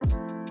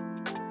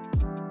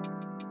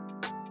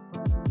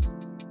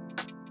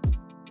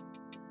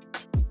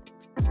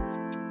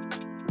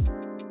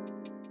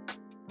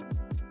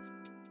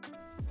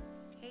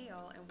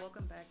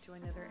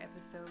another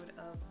episode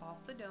of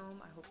Off the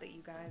Dome. I hope that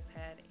you guys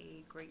had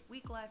a great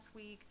week last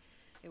week.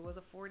 It was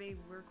a 4-day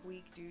work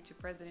week due to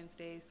President's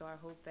Day, so I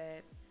hope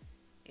that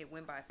it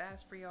went by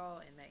fast for y'all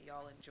and that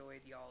y'all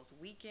enjoyed y'all's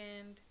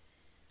weekend.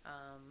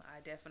 I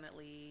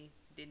definitely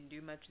didn't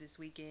do much this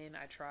weekend.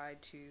 I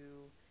tried to,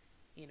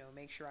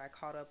 make sure I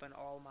caught up on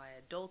all my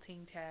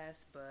adulting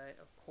tasks, but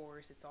of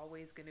course, it's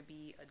always going to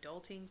be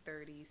Adulting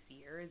 30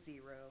 Sierra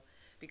 0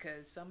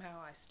 because somehow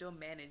I still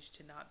managed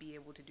to not be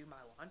able to do my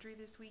laundry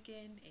this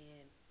weekend.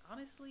 And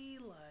honestly,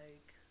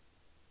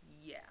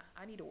 yeah,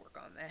 I need to work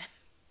on that.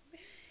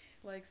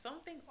 Like,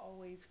 something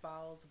always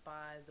falls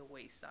by the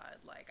wayside.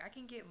 Like, I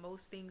can get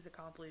most things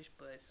accomplished,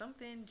 but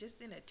something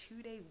just in a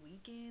 2-day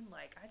weekend,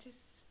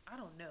 I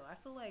don't know. I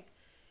feel like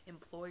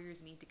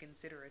employers need to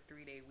consider a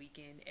 3-day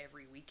weekend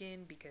every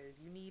weekend because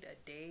you need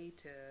a day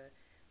to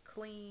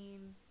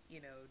clean,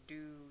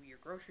 do your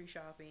grocery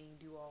shopping,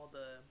 do all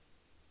the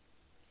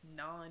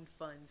non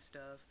fun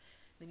stuff.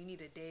 Then you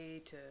need a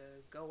day to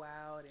go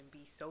out and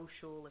be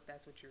social if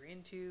that's what you're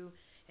into.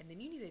 And then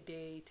you need a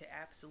day to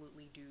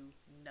absolutely do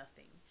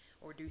nothing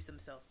or do some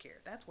self care.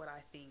 That's what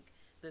I think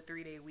the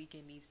 3-day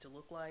weekend needs to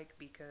look like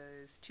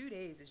because 2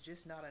 days is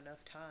just not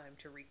enough time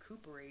to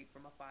recuperate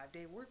from a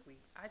 5-day work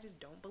week. I just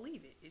don't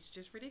believe it. It's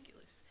just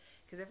ridiculous.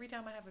 Because every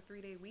time I have a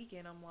 3-day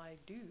weekend, I'm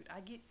like, dude, I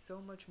get so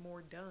much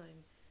more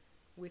done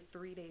with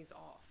 3 days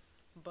off.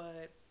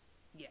 But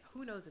yeah,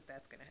 who knows if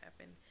that's going to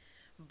happen.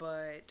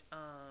 But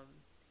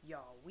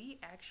y'all, we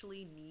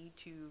actually need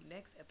to,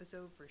 next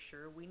episode for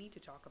sure, we need to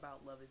talk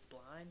about Love is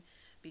Blind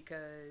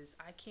because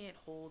I can't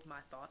hold my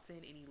thoughts in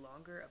any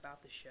longer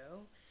about the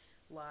show.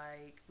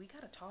 Like, we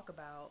gotta talk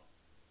about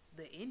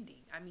the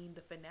ending. I mean,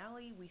 the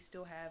finale, we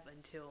still have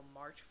until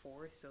March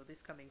 4th, so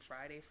this coming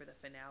Friday for the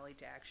finale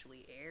to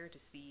actually air to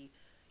see,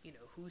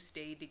 who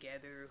stayed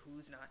together,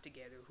 who's not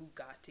together, who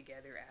got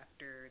together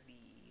after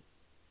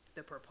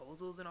the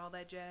proposals and all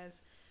that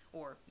jazz.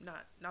 Or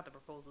not the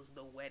proposals,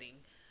 the wedding.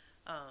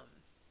 Um,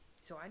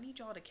 so I need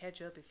y'all to catch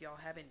up if y'all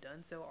haven't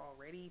done so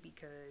already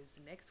because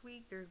next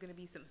week there's going to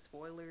be some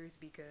spoilers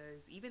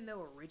because even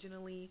though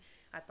originally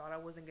I thought I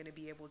wasn't going to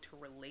be able to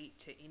relate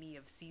to any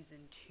of season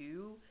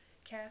 2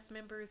 cast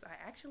members, I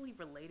actually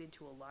related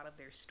to a lot of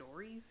their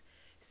stories.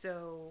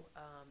 So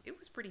it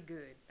was pretty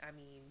good. I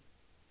mean,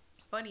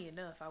 funny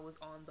enough, I was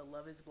on the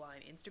Love is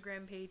Blind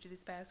Instagram page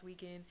this past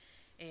weekend,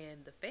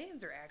 and the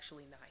fans are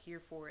actually not here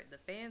for it.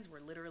 The fans were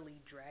literally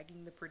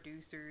dragging the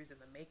producers and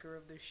the maker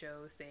of the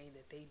show, saying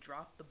that they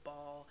dropped the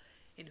ball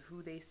in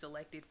who they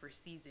selected for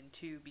season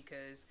 2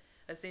 because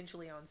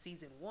essentially on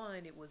season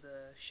 1 it was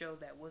a show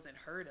that wasn't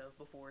heard of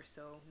before.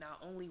 So not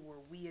only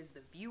were we as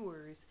the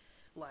viewers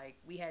like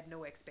we had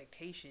no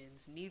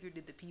expectations, neither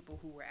did the people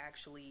who were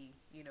actually,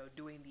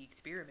 doing the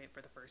experiment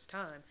for the first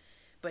time.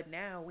 But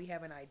now we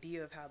have an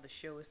idea of how the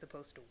show is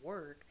supposed to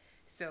work.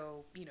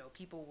 So,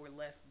 people were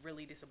left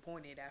really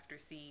disappointed after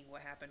seeing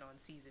what happened on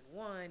season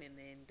 1, and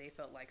then they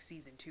felt like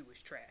season 2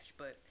 was trash.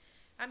 But,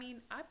 I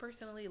mean, I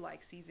personally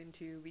like season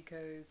 2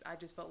 because I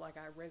just felt like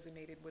I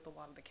resonated with a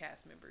lot of the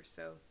cast members.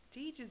 So, to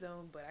each his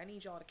own, but I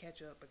need y'all to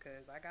catch up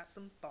because I got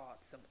some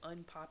thoughts, some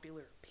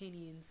unpopular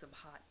opinions, some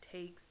hot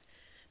takes,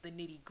 the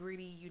nitty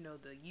gritty,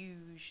 the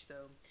huge.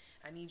 So,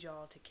 I need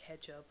y'all to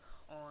catch up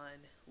on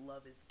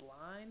Love is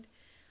Blind.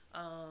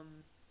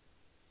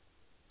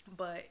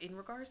 But in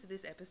regards to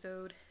this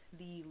episode,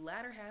 the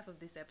latter half of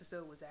this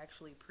episode was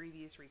actually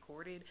previous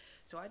recorded.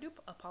 So I do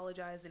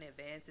apologize in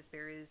advance if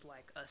there is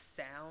like a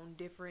sound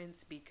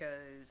difference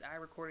because I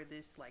recorded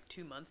this like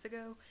 2 months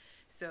ago.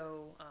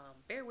 So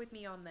bear with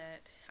me on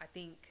that. I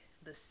think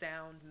the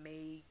sound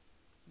may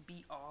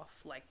be off,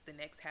 like the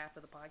next half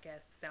of the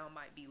podcast, the sound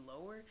might be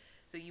lower.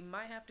 So you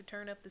might have to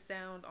turn up the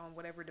sound on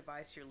whatever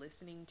device you're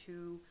listening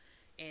to.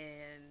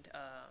 And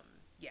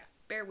yeah,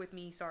 bear with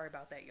me. Sorry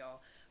about that,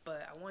 y'all.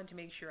 But I wanted to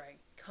make sure I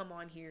come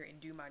on here and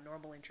do my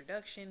normal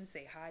introduction,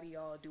 say hi to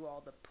y'all, do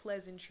all the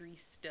pleasantry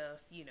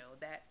stuff,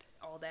 that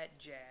all that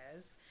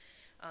jazz.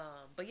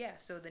 But yeah,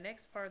 so the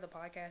next part of the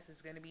podcast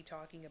is going to be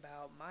talking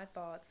about my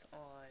thoughts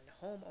on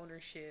home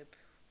ownership,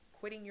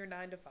 quitting your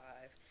 9 to 5,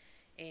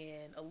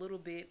 and a little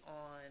bit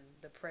on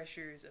the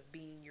pressures of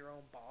being your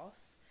own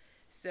boss.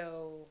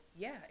 So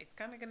yeah, it's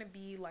kind of going to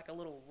be like a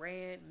little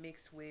rant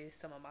mixed with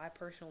some of my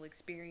personal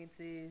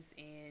experiences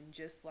and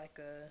just like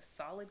a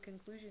solid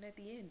conclusion at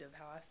the end of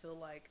how I feel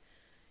like,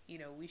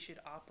 we should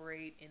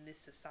operate in this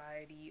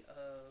society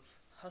of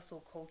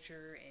hustle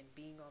culture and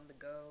being on the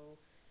go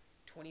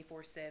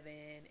 24/7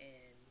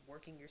 and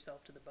working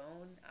yourself to the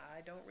bone.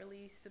 I don't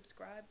really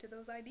subscribe to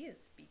those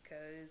ideas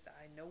because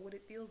I know what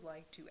it feels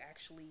like to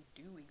actually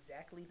do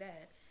exactly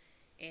that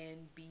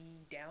and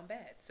be down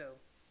bad. So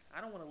I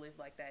don't want to live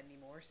like that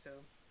anymore. So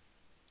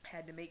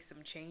had to make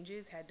some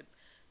changes. Had to,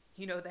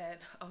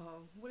 that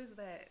what is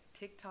that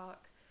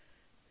TikTok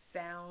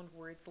sound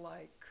where it's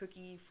like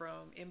Cookie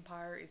from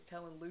Empire is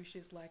telling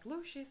Lucius like,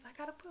 Lucius, I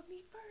gotta put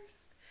me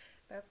first.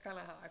 That's kind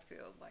of how I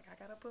feel. Like,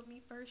 I gotta put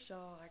me first,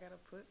 y'all. I gotta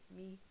put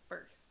me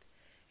first.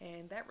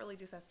 And that really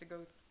just has to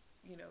go,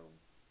 you know,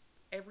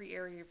 every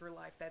area of your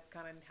life, that's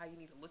kind of how you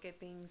need to look at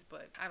things.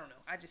 But I don't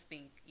know. I just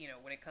think,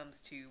 when it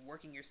comes to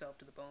working yourself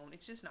to the bone,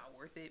 it's just not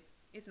worth it.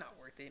 It's not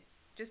worth it.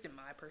 Just in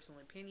my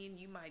personal opinion,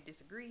 you might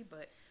disagree,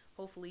 but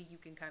hopefully you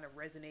can kind of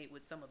resonate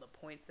with some of the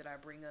points that I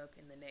bring up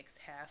in the next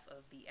half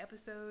of the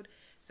episode.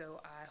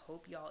 So I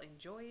hope y'all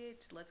enjoy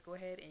it. Let's go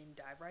ahead and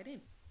dive right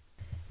in.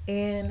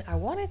 And I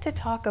wanted to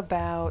talk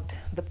about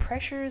the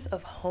pressures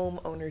of home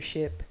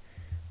ownership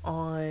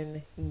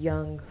on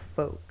young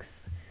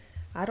folks.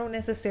 I don't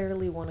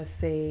necessarily want to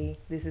say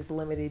this is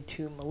limited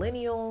to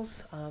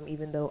millennials,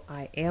 even though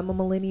I am a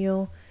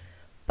millennial,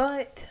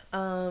 but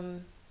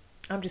I'm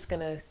just going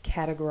to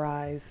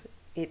categorize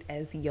it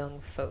as young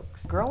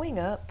folks. Growing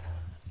up,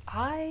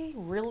 I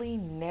really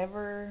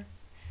never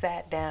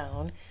sat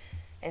down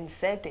and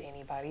said to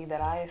anybody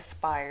that I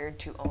aspired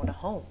to own a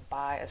home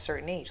by a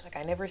certain age. Like,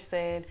 I never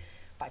said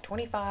by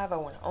 25 I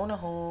want to own a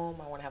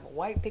home, I want to have a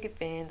white picket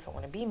fence, I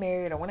want to be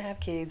married, I want to have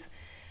kids.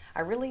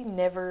 I really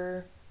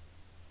never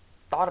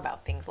thought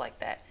about things like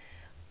that.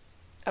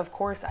 Of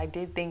course, I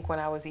did think when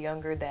I was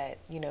younger that,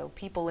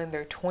 people in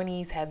their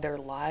 20s had their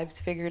lives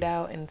figured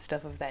out and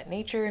stuff of that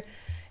nature.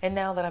 And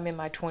now that I'm in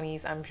my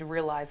 20s, I'm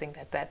realizing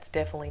that that's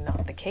definitely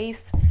not the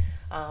case.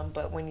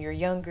 But when you're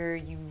younger,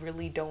 you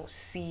really don't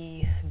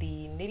see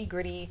the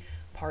nitty-gritty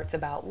parts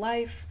about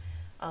life,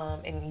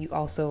 and you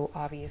also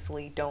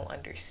obviously don't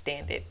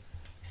understand it.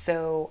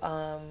 So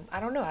I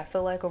don't know. I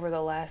feel like over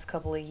the last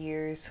couple of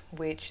years,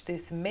 which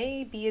this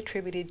may be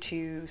attributed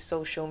to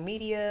social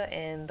media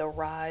and the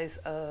rise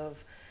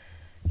of,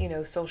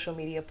 social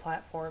media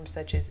platforms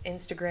such as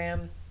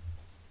Instagram,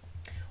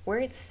 where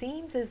it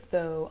seems as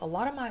though a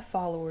lot of my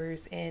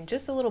followers, and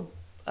just a little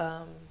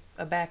a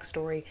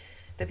backstory,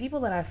 the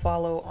people that I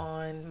follow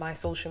on my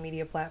social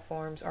media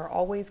platforms are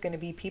always going to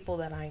be people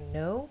that I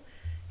know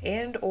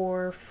and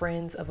or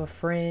friends of a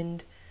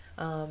friend.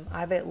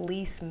 I've at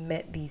least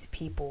met these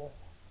people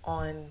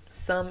on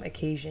some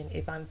occasion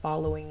if I'm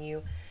following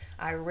you.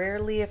 I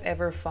rarely, if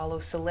ever, follow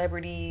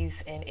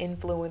celebrities and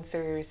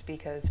influencers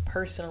because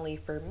personally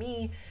for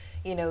me,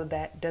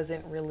 that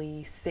doesn't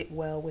really sit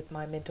well with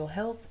my mental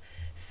health.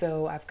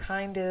 So I've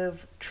kind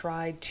of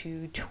tried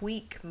to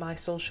tweak my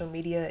social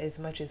media as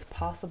much as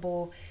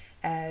possible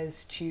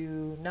as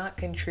to not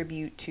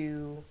contribute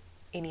to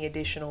any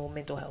additional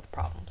mental health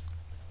problems.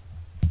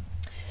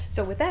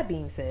 So with that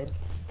being said,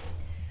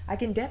 I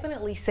can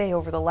definitely say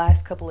over the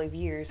last couple of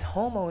years,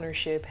 home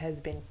ownership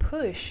has been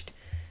pushed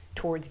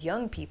towards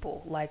young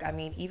people.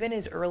 Even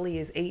as early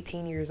as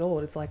 18 years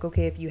old, it's like,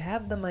 okay, if you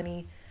have the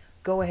money,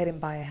 go ahead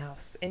and buy a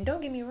house. And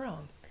don't get me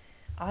wrong,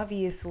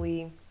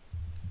 obviously,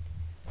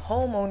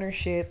 home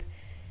ownership,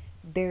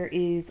 there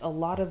is a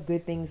lot of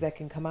good things that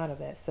can come out of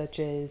that, such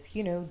as,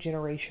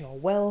 generational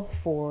wealth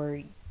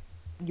for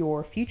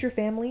your future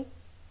family.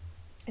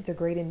 It's a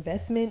great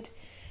investment.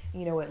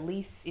 At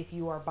least if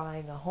you are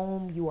buying a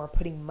home, you are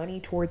putting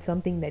money towards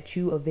something that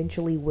you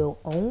eventually will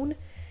own,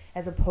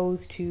 as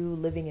opposed to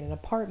living in an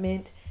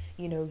apartment.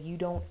 You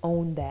don't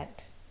own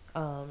that.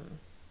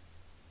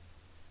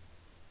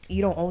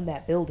 You don't own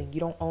that building. You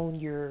don't own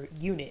your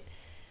unit.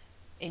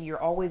 And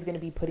you're always going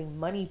to be putting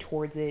money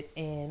towards it.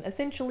 And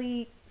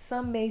essentially,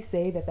 some may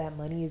say that that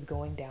money is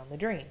going down the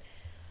drain.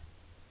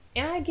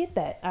 And I get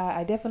that.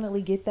 I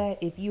definitely get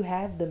that. If you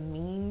have the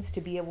means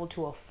to be able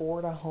to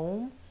afford a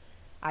home,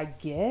 I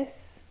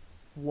guess,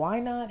 why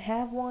not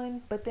have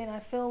one? But then I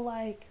feel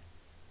like,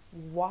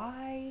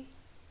 why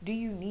do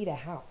you need a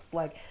house?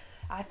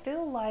 I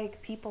feel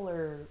like people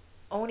are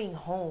owning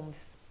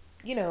homes,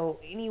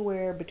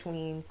 anywhere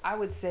between, I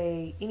would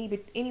say,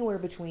 anywhere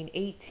between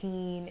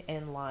 18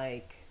 and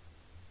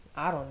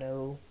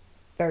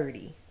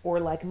 30.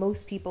 Or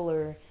most people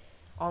are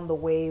on the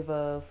wave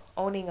of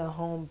owning a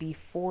home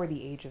before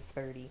the age of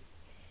 30.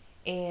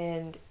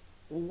 And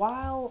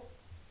while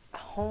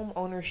home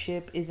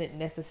ownership isn't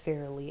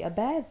necessarily a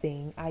bad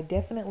thing, I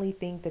definitely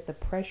think that the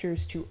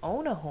pressures to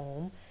own a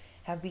home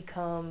have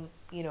become,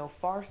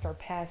 far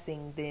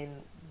surpassing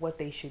than what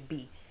they should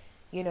be.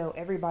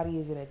 Everybody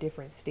is in a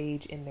different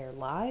stage in their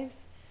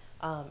lives,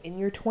 in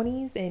your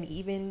 20s and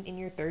even in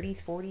your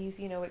 30s, 40s,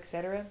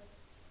 etc.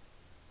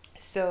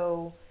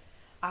 So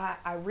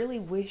I really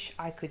wish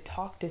I could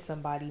talk to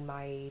somebody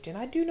my age. And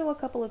I do know a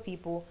couple of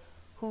people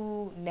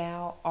who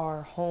now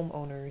are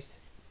homeowners,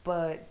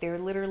 but they're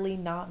literally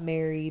not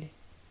married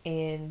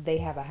and they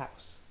have a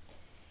house.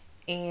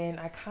 And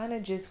I kind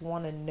of just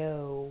want to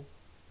know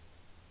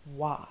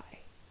why,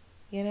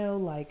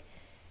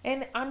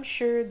 and I'm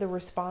sure the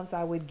response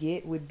I would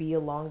get would be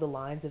along the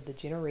lines of the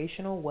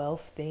generational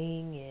wealth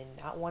thing and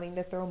not wanting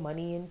to throw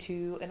money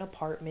into an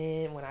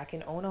apartment when I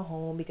can own a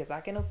home because I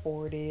can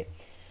afford it.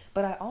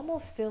 But I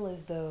almost feel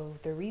as though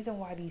the reason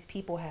why these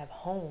people have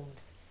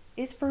homes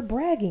is for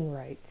bragging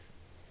rights.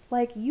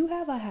 You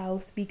have a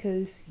house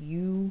because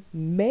you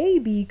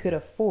maybe could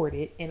afford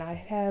it, and I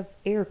have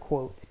air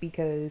quotes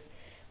because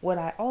what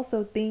I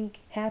also think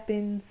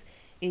happens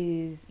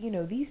is,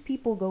 these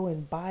people go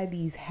and buy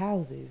these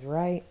houses,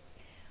 right?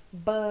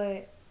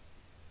 But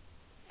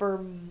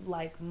for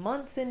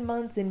months and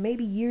months and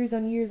maybe years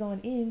on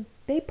end,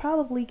 they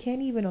probably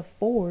can't even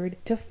afford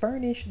to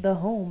furnish the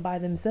home by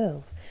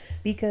themselves,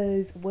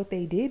 because what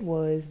they did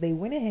was they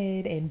went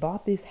ahead and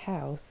bought this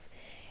house,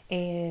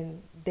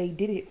 and they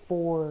did it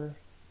for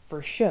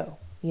show,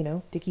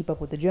 to keep up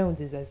with the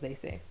Joneses, as they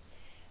say.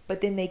 But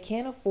then they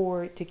can't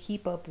afford to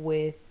keep up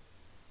with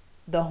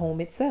the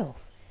home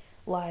itself.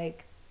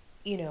 Like,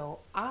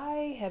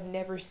 I have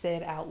never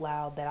said out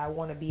loud that I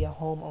want to be a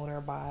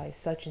homeowner by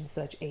such and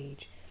such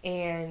age.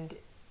 And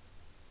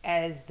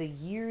as the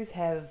years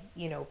have,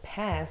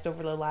 passed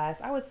over the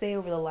last, I would say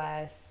over the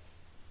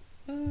last,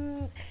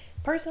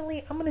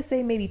 personally, I'm going to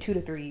say maybe 2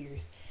 to 3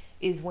 years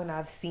is when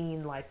I've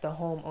seen like the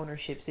home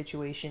ownership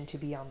situation to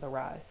be on the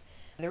rise.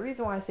 And the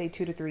reason why I say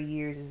 2 to 3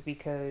 years is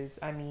because,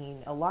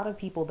 a lot of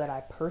people that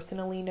I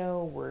personally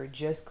know were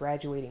just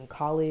graduating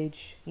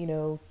college,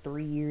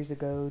 3 years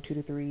ago, 2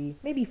 to 3,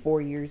 maybe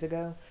 4 years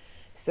ago.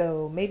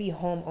 So maybe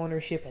home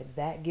ownership at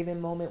that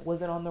given moment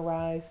wasn't on the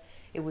rise.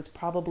 It was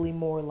probably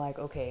more like,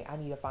 okay, I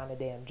need to find a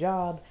damn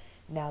job.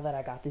 Now that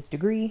I got this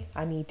degree,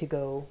 I need to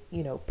go,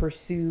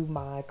 pursue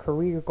my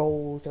career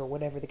goals or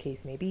whatever the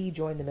case may be,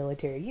 join the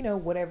military,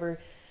 whatever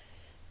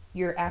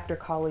your after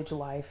college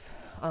life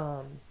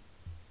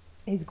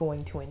is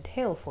going to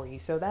entail for you.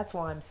 So that's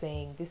why I'm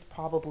saying this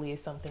probably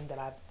is something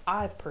that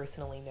I've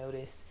personally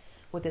noticed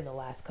within the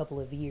last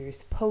couple of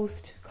years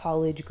post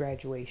college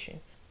graduation.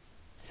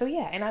 So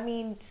yeah,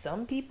 and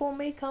some people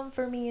may come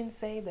for me and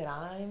say that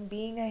I'm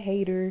being a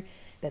hater,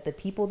 that the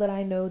people that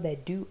I know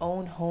that do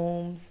own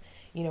homes,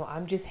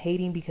 I'm just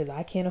hating because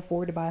I can't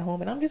afford to buy a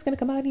home. And I'm just going to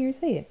come out here and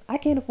say it. I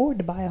can't afford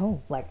to buy a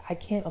home. Like, I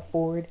can't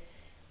afford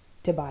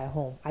to buy a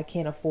home. I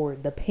can't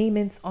afford the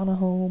payments on a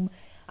home.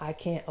 I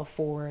can't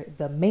afford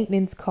the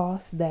maintenance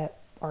costs that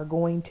are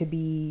going to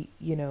be,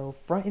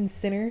 front and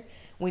center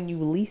when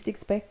you least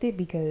expect it,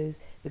 because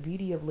the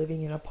beauty of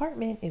living in an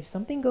apartment, if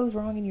something goes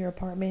wrong in your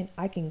apartment,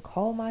 I can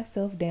call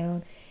myself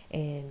down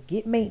and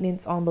get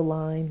maintenance on the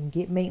line and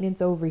get maintenance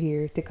over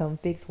here to come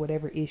fix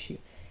whatever issue.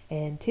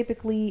 And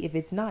typically, if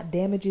it's not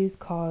damages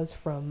caused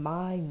from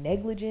my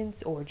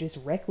negligence or just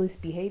reckless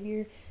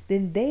behavior,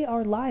 then they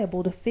are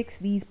liable to fix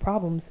these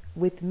problems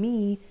with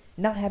me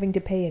not having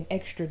to pay an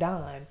extra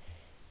dime,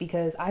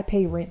 because I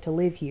pay rent to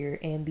live here,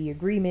 and the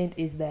agreement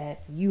is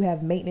that you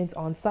have maintenance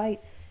on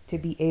site to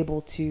be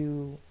able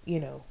to,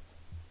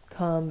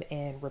 come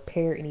and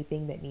repair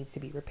anything that needs to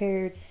be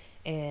repaired,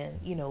 and,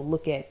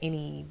 look at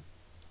any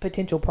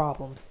potential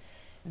problems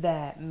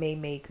that may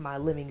make my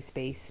living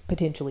space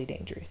potentially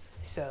dangerous.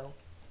 So,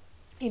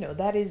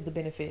 that is the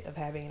benefit of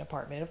having an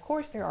apartment. Of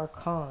course, there are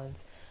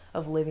cons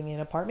of living in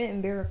an apartment,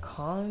 and there are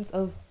cons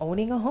of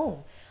owning a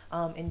home.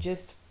 And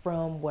just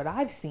from what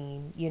I've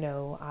seen,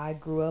 I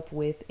grew up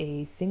with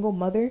a single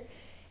mother,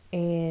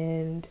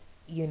 and,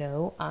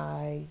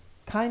 I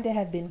kind of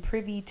have been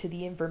privy to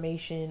the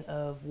information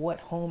of what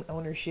home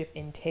ownership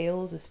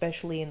entails,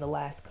 especially in the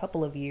last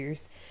couple of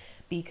years,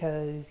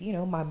 because,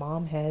 my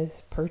mom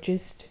has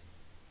purchased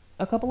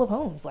a couple of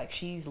homes. Like,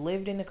 she's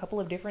lived in a couple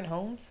of different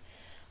homes.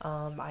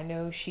 I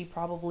know she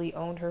probably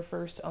owned her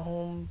first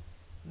home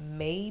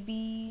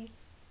maybe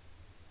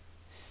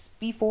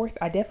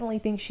I definitely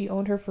think she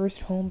owned her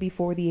first home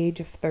before the age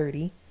of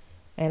 30.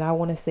 And I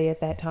want to say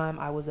at that time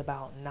I was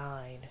about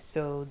 9.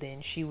 So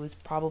then she was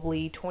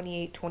probably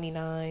 28,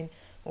 29,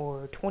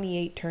 or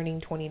 28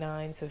 turning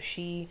 29. So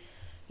she,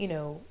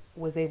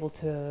 was able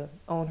to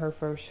own her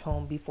first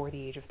home before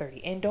the age of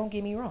 30. And don't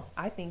get me wrong,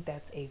 I think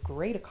that's a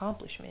great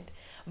accomplishment.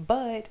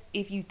 But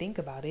if you think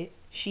about it,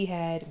 she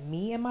had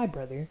me and my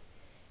brother,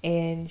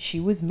 and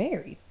she was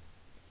married.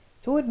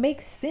 So it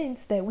makes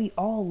sense that we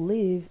all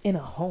live in a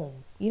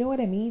home. You know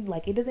what I mean?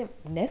 Like, it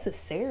doesn't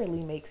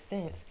necessarily make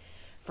sense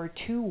for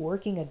two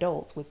working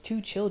adults with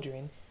two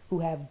children who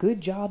have good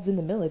jobs in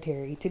the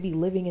military to be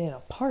living in an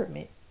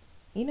apartment.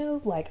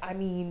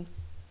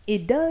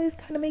 It does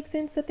kind of make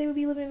sense that they would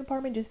be living in an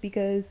apartment, just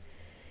because,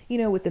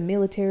 with the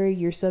military,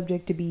 you're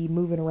subject to be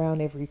moving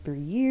around every 3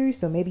 years.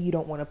 So maybe you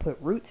don't want to put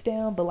roots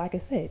down. But like I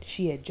said,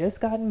 she had just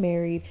gotten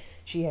married.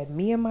 She had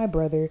me and my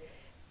brother.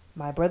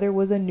 My brother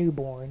was a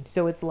newborn.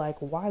 So it's like,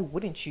 why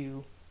wouldn't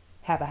you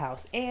have a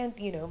house? And,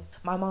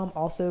 my mom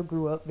also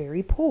grew up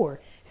very poor.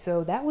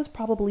 So that was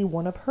probably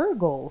one of her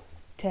goals,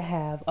 to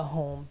have a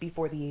home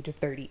before the age of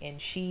 30.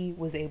 And she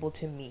was able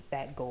to meet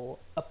that goal,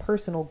 a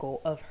personal goal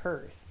of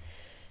hers.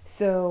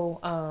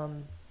 So,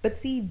 but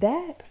see,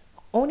 that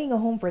owning a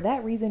home for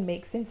that reason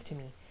makes sense to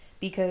me,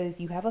 because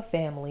you have a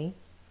family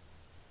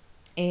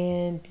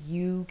and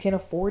you can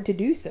afford to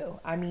do so.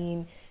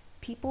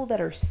 People that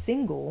are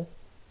single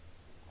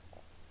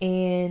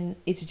and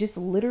it's just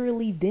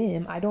literally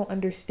them, I don't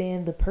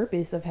understand the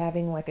purpose of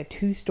having like a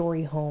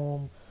 2-story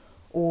home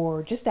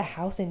or just a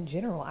house in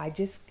general.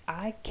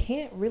 I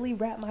can't really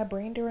wrap my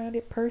brain around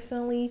it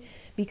personally,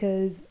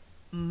 because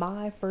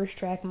my first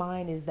track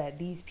mind is that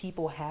these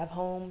people have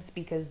homes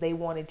because they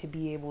wanted to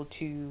be able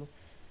to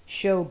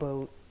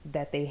showboat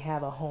that they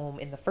have a home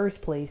in the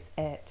first place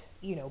at,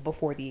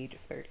 before the age of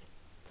 30.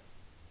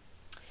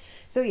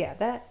 So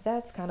yeah,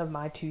 that's kind of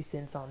my 2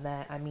 cents on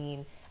that.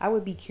 I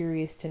would be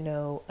curious to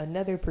know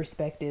another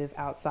perspective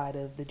outside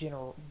of the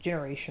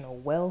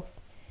generational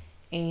wealth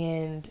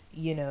and,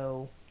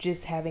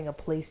 just having a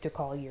place to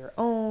call your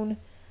own.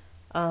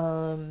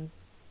 I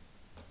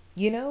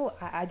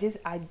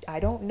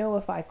don't know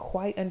if I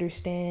quite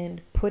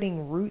understand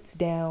putting roots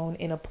down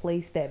in a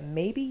place that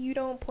maybe you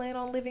don't plan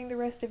on living the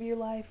rest of your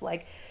life.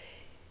 Like,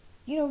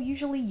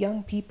 usually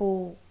young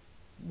people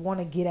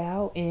want to get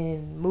out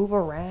and move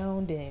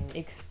around and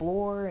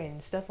explore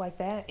and stuff like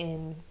that.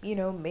 And,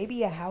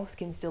 maybe a house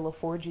can still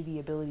afford you the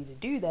ability to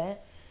do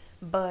that.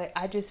 But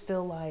I just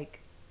feel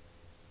like,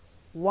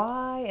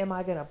 why am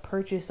I going to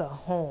purchase a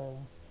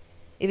home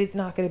if it's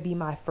not going to be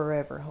my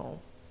forever home?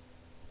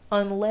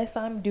 Unless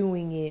I'm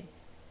doing it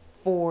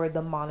for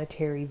the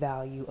monetary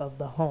value of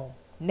the home.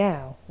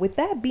 Now, with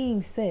that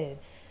being said,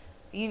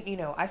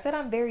 I said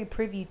I'm very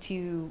privy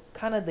to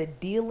kind of the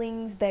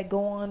dealings that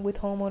go on with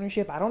home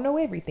ownership. I don't know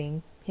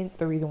everything, hence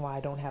the reason why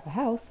I don't have a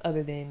house,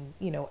 other than,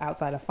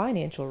 outside of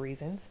financial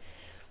reasons.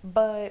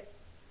 But,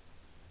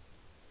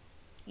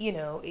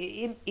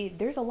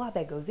 there's a lot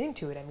that goes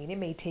into it. I mean, it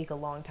may take a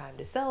long time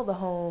to sell the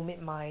home.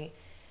 It might,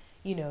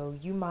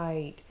 you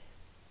might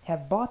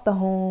have bought the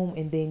home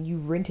and then you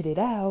rented it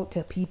out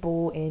to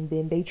people and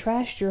then they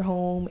trashed your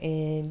home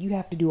and you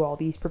have to do all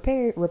these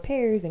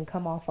repairs and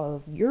come off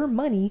of your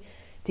money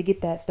to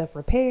get that stuff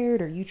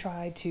repaired, or you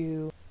try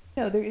to,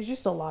 there's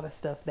just a lot of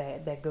stuff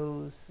that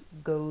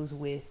goes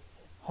with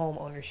home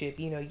ownership.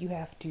 You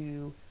have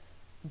to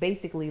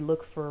basically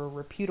look for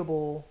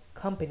reputable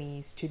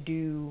companies to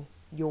do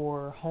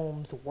your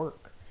home's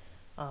work.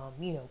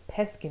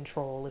 Pest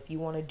control, if you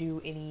want to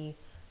do any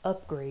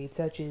upgrades,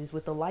 such as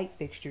with the light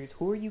fixtures,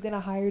 who are you going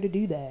to hire to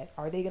do that?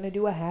 Are they going to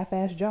do a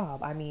half-ass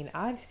job? I mean,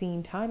 I've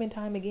seen time and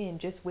time again,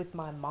 just with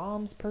my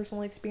mom's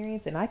personal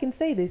experience, and I can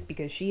say this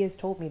because she has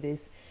told me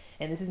this,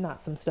 and this is not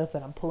some stuff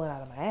that I'm pulling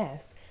out of my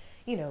ass.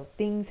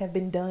 Things have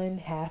been done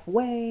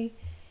halfway,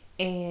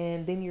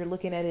 and then you're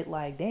looking at it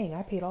like, dang,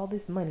 I paid all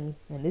this money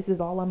and this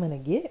is all I'm going to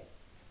get.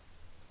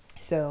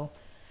 So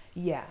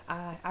yeah,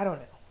 I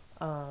don't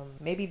know.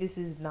 Maybe this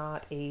is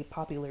not a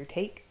popular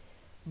take,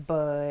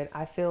 but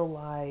I feel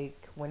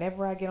like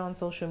whenever I get on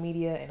social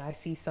media and I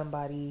see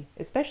somebody,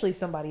 especially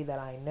somebody that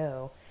I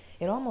know,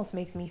 it almost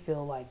makes me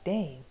feel like,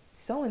 dang,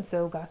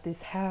 so-and-so got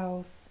this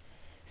house,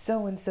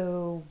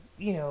 so-and-so,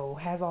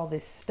 has all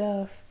this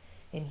stuff,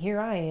 and here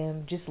I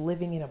am just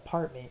living in an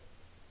apartment,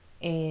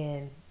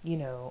 and,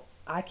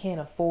 I can't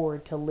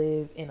afford to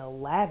live in a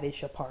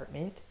lavish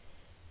apartment.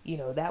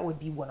 That would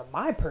be one of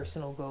my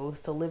personal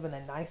goals, to live in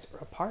a nicer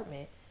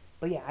apartment.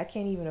 But yeah, I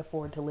can't even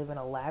afford to live in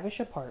a lavish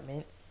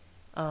apartment.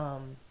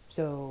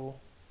 So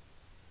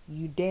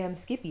you damn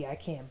skippy, I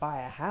can't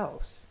buy a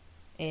house.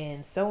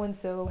 And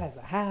so has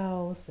a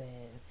house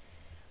and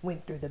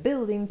went through the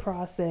building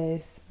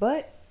process.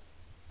 But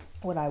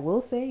what I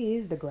will say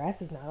is the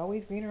grass is not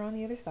always greener on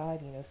the other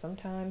side.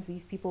 Sometimes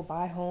these people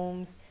buy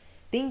homes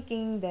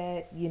thinking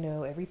that,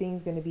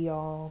 everything's going to be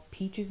all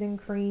peaches and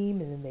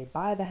cream, and then they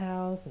buy the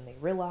house and they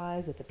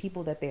realize that the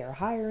people that they are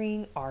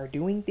hiring are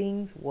doing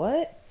things,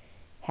 what?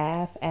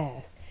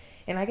 Half-ass.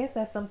 And I guess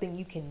that's something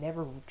you can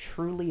never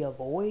truly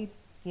avoid.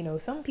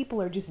 Some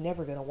people are just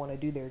never going to want to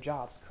do their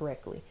jobs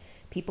correctly.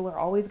 People are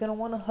always going to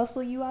want to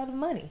hustle you out of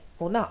money.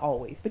 Well, not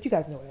always, but you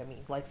guys know what I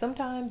mean. Like,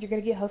 sometimes you're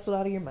going to get hustled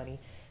out of your money.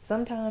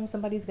 Sometimes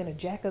somebody's going to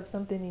jack up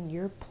something in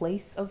your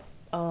place of,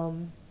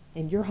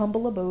 in your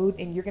humble abode,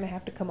 and you're going to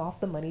have to come off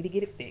the money to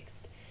get it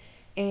fixed.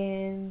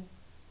 And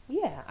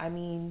yeah, I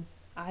mean,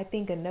 I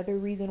think another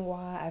reason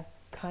why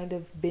I've kind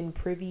of been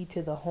privy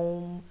to the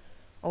home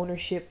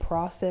ownership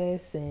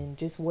process and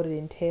just what it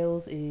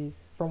entails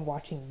is from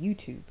watching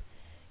YouTube.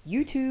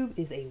 YouTube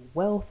is a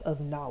wealth of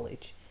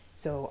knowledge.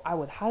 So I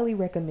would highly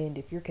recommend,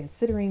 if you're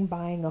considering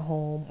buying a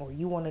home or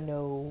you want to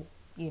know,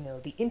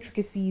 the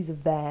intricacies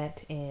of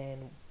that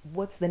and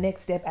what's the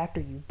next step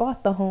after you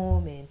bought the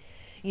home and,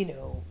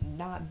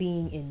 not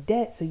being in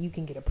debt so you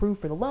can get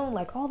approved for the loan,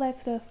 like all that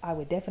stuff, I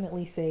would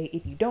definitely say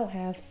if you don't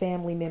have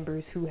family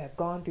members who have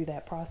gone through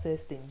that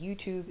process, then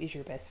YouTube is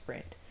your best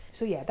friend.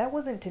 So yeah, that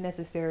wasn't to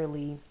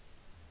necessarily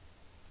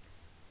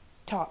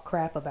talk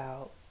crap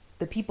about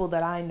the people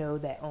that I know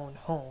that own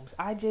homes.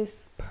 I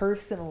just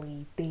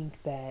personally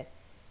think that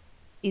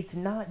it's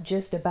not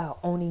just about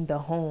owning the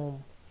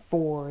home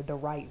for the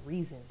right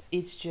reasons.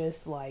 It's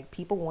just like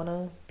people want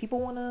to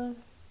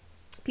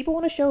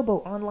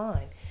showboat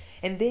online.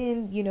 And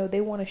then, they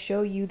want to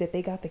show you that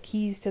they got the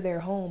keys to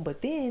their home,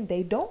 but then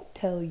they don't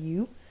tell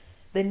you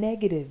the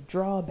negative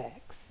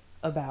drawbacks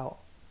about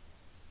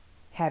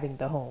having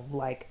the home.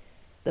 Like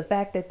the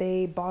fact that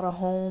they bought a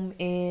home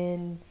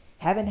and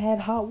haven't had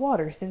hot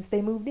water since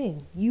they moved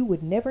in. You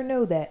would never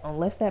know that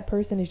unless that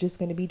person is just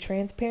going to be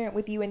transparent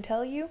with you and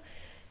tell you.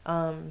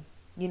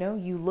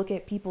 You look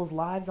at people's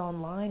lives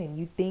online and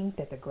you think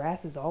that the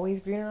grass is always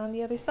greener on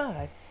the other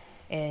side.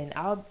 And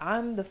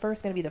I'm going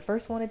to be the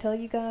first one to tell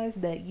you guys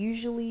that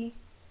usually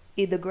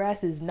the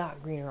grass is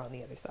not greener on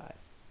the other side.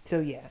 So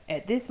yeah,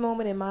 at this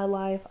moment in my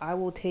life, I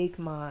will take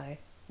my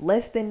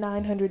less than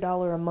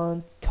 $900 a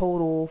month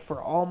total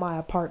for all my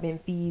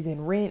apartment fees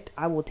and rent,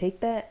 I will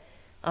take that.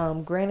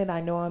 Granted,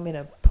 I know I'm in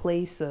a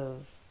place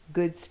of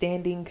good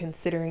standing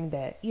considering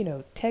that,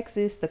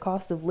 Texas, the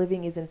cost of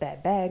living isn't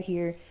that bad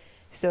here.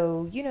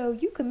 So,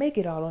 you can make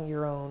it out on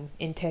your own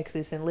in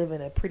Texas and live in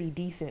a pretty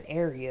decent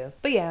area.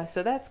 But yeah,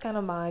 so that's kind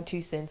of my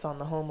 2 cents on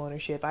the home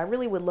ownership. I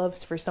really would love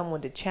for someone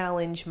to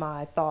challenge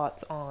my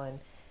thoughts on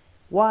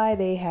why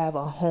they have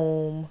a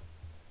home.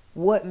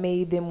 What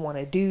made them want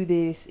to do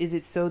this? Is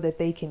it so that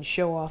they can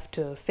show off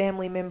to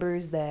family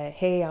members that,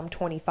 hey, I'm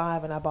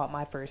 25 and I bought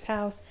my first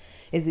house?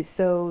 Is it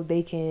so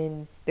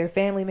their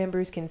family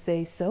members can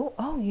say,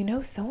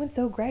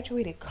 so-and-so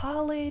graduated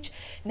college.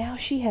 Now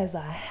she has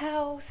a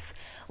house.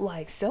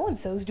 Like,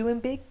 so-and-so's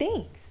doing big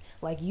things.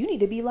 Like, you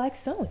need to be like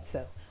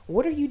so-and-so.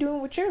 What are you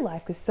doing with your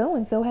life? Because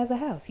so-and-so has a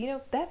house.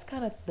 That's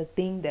kind of the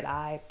thing that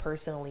I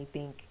personally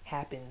think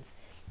happens.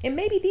 And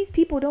maybe these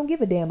people don't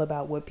give a damn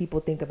about what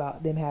people think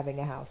about them having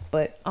a house.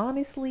 But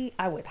honestly,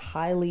 I would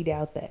highly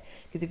doubt that.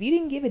 Because if you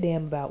didn't give a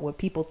damn about what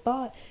people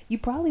thought, you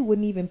probably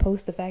wouldn't even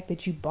post the fact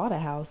that you bought a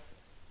house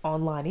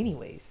online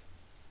anyways.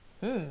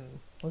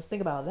 Let's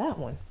think about that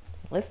one.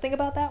 Let's think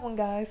about that one,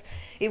 guys.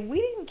 If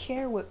we didn't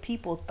care what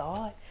people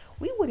thought,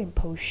 we wouldn't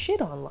post shit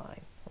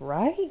online,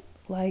 right?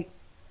 Like,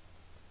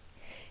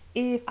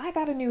 if I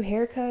got a new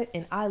haircut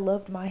and I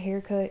loved my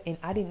haircut and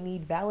I didn't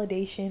need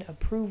validation,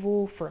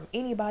 approval from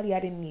anybody, I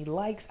didn't need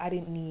likes, I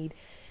didn't need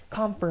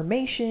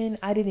confirmation,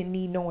 I didn't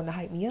need no one to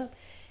hype me up.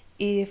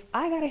 If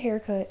I got a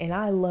haircut and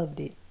I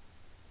loved it,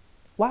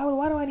 why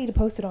do I need to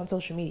post it on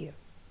social media?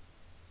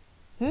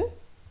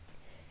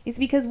 It's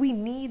because we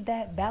need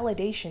that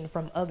validation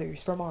from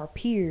others, from our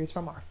peers,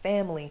 from our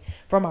family,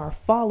 from our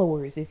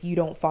followers. If you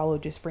don't follow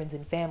just friends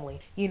and family,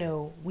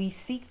 we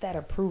seek that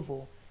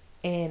approval.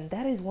 And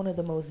that is one of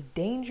the most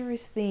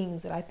dangerous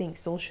things that I think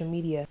social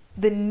media,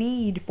 the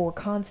need for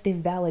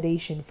constant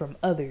validation from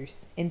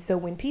others. And so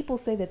when people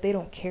say that they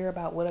don't care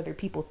about what other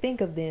people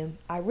think of them,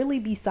 I really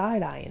be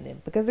side-eyeing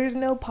them because there's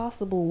no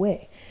possible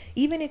way.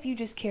 Even if you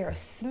just care a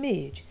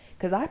smidge,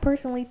 because I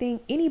personally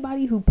think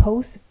anybody who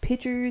posts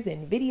pictures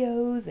and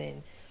videos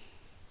and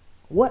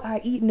what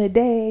I eat in a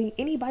day,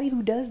 anybody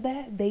who does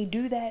that, they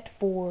do that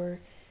for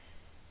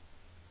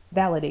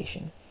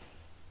validation.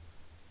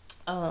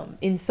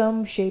 In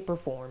some shape or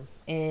form,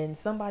 and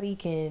somebody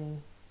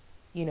can,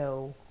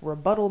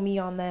 rebuttal me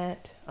on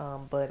that,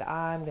 but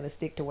I'm going to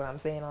stick to what I'm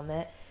saying on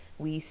that.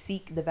 We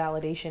seek the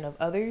validation of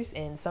others,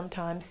 and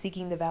sometimes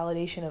seeking the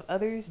validation of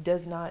others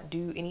does not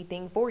do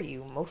anything for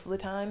you. Most of the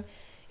time,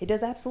 it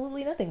does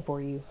absolutely nothing for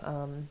you.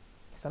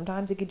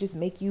 Sometimes it could just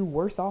make you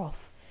worse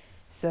off.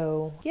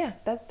 So, yeah,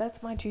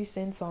 that's my 2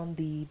 cents on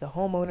the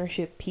home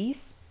ownership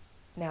piece.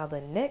 Now,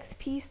 the next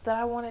piece that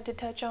I wanted to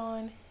touch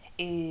on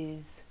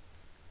is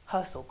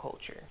hustle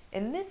culture.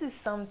 And this is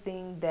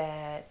something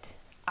that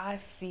I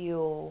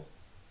feel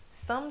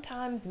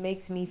sometimes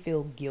makes me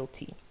feel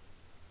guilty.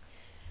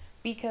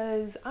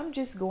 Because I'm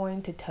just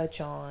going to touch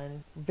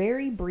on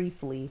very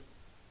briefly,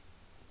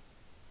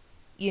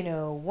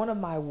 one of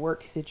my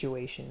work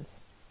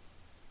situations,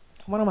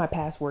 one of my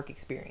past work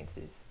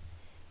experiences,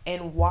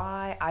 and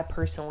why I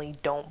personally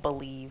don't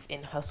believe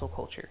in hustle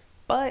culture.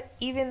 But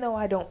even though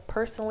I don't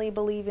personally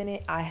believe in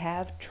it, I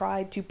have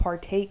tried to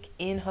partake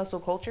in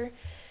hustle culture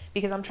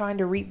because I'm trying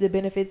to reap the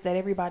benefits that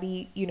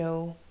everybody,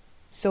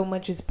 so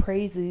much as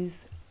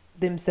praises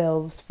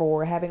themselves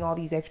for having all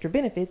these extra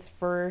benefits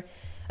for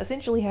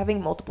essentially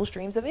having multiple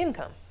streams of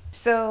income.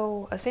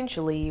 So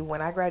essentially,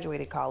 when I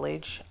graduated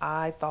college,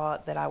 I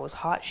thought that I was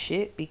hot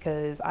shit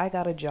because I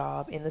got a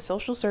job in the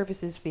social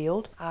services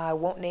field. I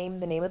won't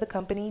name the name of the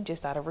company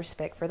just out of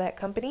respect for that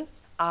company.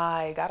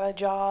 I got a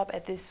job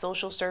at this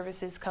social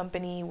services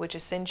company, which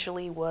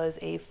essentially was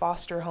a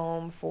foster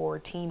home for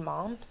teen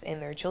moms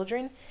and their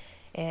children.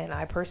 And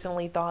I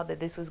personally thought that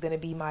this was going to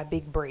be my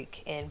big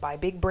break. And by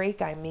big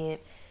break, I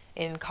meant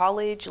in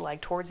college,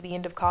 like towards the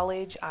end of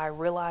college, I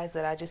realized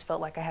that I just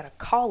felt like I had a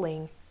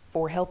calling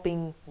for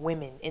helping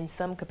women in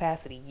some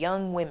capacity,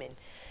 young women.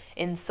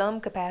 In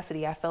some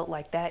capacity, I felt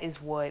like that is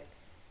what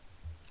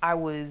I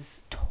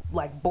was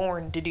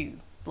born to do.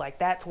 Like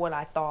that's what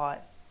I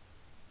thought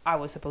I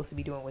was supposed to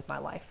be doing with my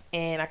life.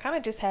 And I kind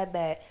of just had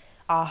that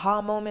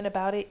aha moment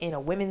about it in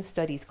a women's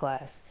studies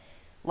class.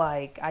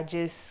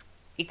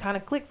 It kind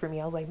of clicked for me.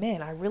 I was like,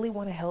 man, I really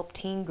want to help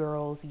teen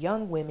girls,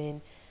 young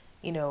women,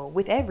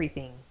 with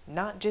everything.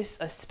 Not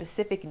just a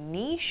specific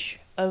niche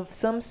of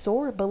some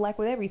sort, but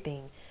with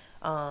everything.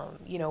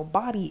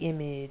 Body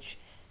image,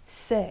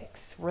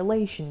 sex,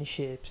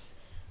 relationships,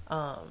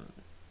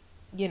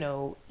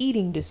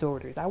 eating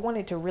disorders. I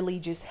wanted to really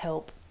just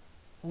help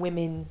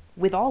women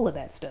with all of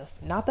that stuff.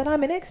 Not that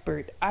I'm an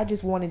expert. I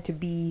just wanted to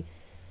be,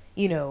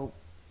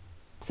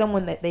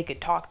 someone that they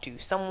could talk to,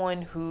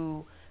 someone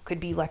who could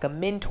be like a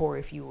mentor,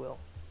 if you will.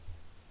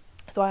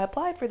 So I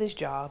applied for this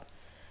job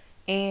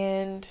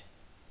and,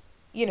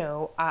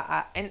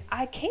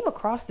 I came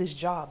across this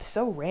job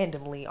so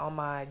randomly on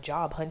my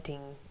job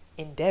hunting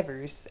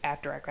endeavors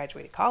after I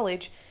graduated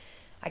college.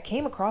 I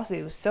came across it.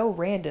 It was so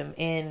random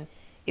and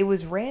It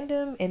was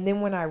random, and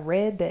then when I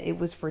read that it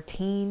was for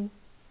teen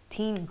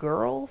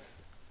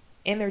girls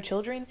and their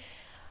children,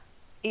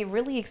 it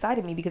really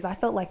excited me because I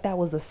felt like that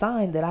was a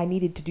sign that I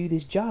needed to do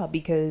this job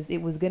because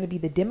it was going to be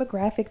the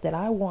demographic that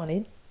I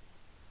wanted,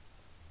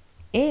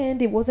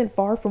 and it wasn't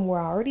far from where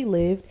I already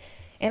lived,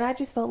 and I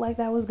just felt like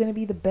that was going to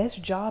be the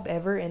best job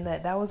ever, and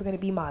that was going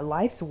to be my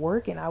life's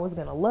work, and I was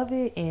going to love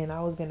it, and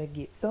I was going to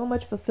get so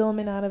much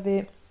fulfillment out of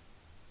it.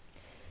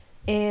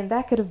 And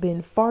that could have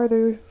been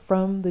farther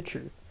from the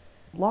truth.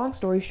 Long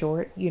story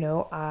short,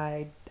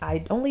 I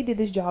only did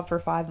this job for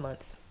 5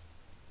 months,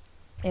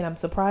 and I'm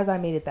surprised I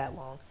made it that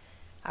long.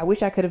 I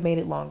wish I could have made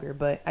it longer,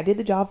 but I did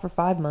the job for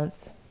 5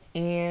 months,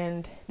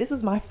 and this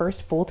was my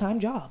first full-time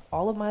job.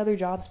 All of my other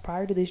jobs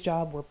prior to this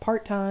job were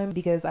part-time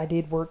because I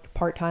did work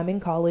part-time in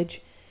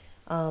college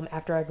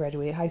after I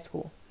graduated high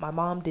school. My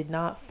mom did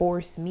not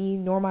force me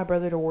nor my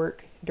brother to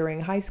work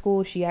during high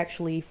school. She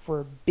actually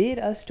forbid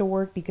us to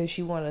work because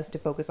she wanted us to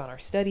focus on our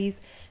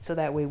studies so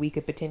that way we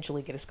could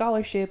potentially get a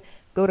scholarship,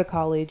 go to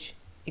college,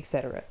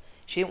 etc.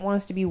 She didn't want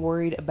us to be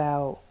worried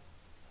about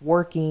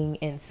working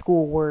and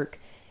schoolwork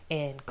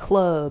and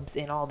clubs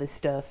and all this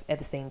stuff at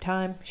the same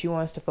time. She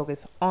wanted us to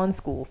focus on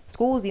school.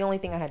 School was the only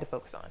thing I had to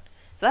focus on.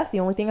 So that's the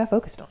only thing I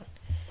focused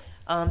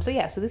on. So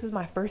this was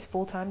my first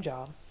full-time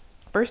job.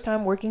 First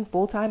time working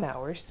full-time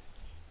hours.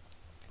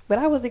 But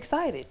I was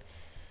excited,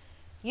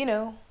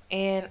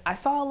 and I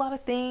saw a lot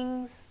of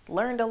things,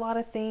 learned a lot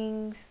of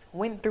things,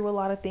 went through a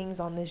lot of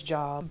things on this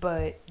job,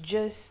 but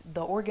just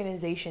the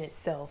organization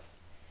itself,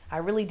 I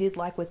really did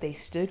like what they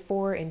stood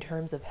for in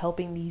terms of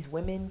helping these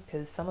women,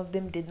 because some of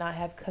them did not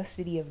have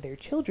custody of their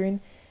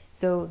children,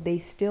 so they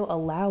still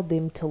allowed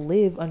them to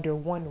live under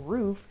one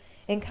roof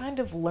and kind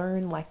of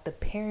learn like the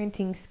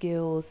parenting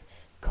skills,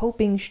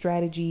 coping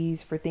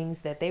strategies for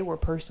things that they were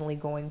personally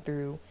going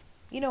through,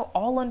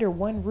 all under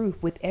one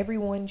roof with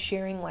everyone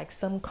sharing like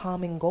some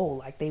common goal.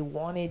 Like they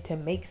wanted to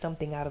make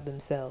something out of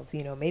themselves.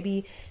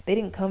 Maybe they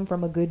didn't come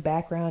from a good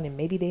background and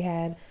maybe they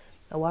had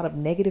a lot of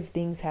negative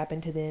things happen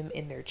to them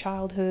in their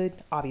childhood.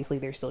 Obviously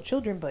they're still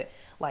children, but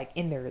like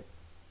in their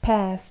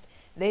past,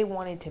 they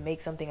wanted to make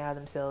something out of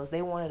themselves.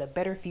 They wanted a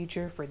better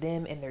future for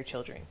them and their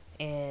children.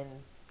 And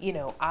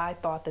I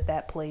thought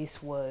that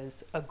place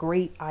was a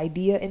great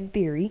idea in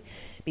theory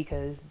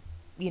because,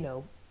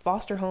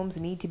 foster homes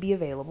need to be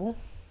available.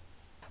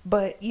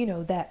 But,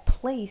 that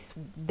place,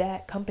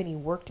 that company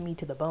worked me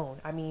to the bone.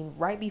 I mean,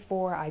 right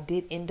before I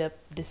did end up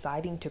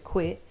deciding to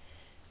quit,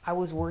 I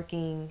was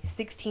working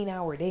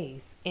 16-hour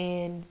days.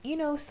 And,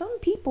 some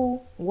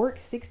people work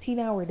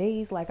 16-hour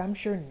days, like I'm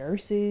sure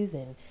nurses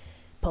and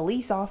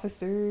police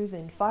officers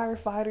and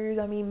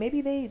firefighters. I mean,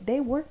 maybe they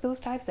work those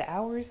types of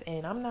hours,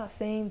 and I'm not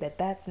saying that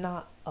that's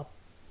not a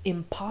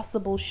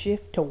impossible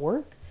shift to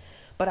work,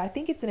 but I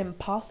think it's an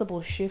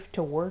impossible shift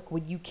to work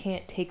when you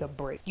can't take a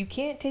break. You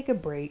can't take a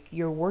break.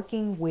 You're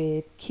working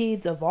with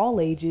kids of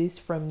all ages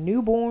from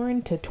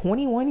newborn to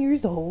 21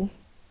 years old,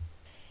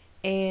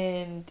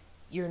 and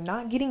you're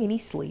not getting any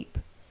sleep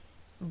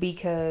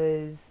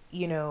because,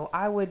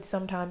 I would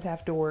sometimes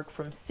have to work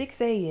from 6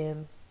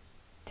 a.m.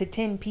 to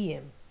 10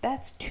 p.m.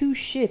 That's 2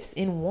 shifts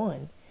in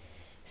one.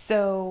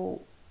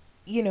 So,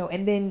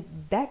 and then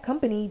that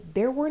company,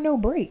 there were no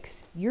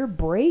breaks. Your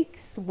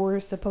breaks were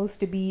supposed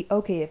to be,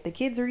 okay, if the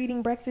kids are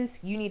eating breakfast,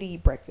 you need to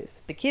eat breakfast.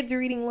 If the kids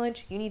are eating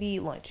lunch, you need to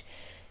eat lunch.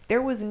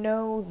 There was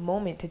no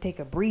moment to take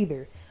a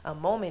breather, a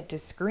moment to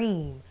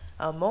scream,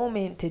 a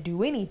moment to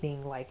do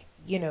anything. Like,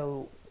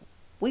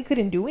 we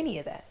couldn't do any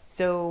of that.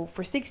 So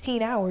for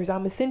 16 hours,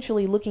 I'm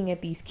essentially looking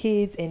at these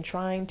kids and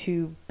trying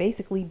to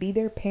basically be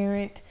their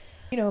parent,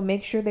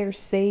 make sure they're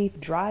safe,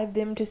 drive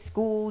them to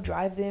school,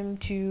 drive them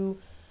to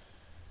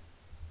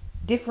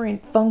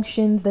different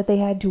functions that they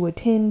had to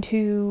attend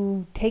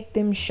to, take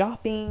them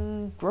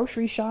shopping,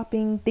 grocery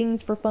shopping,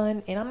 things for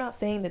fun. And I'm not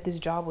saying that this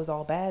job was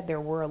all bad. There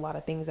were a lot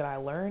of things that I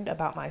learned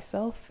about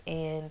myself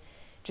and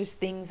just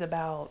things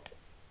about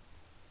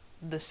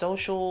the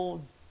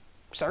social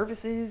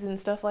services and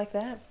stuff like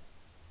that.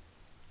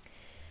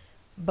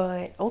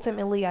 But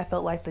ultimately, I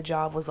felt like the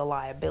job was a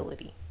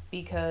liability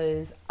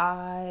because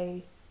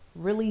I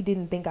really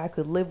didn't think I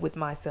could live with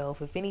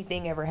myself if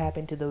anything ever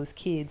happened to those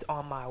kids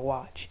on my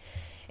watch.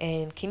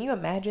 And can you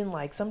imagine,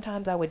 like,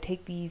 sometimes I would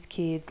take these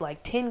kids,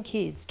 like 10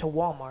 kids, to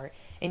Walmart,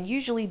 and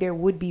usually there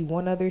would be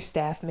one other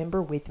staff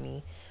member with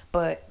me,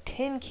 but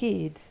 10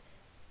 kids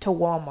to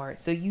Walmart.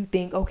 So you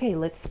think, okay,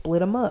 let's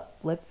split them up.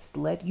 Let's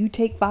let you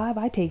take 5,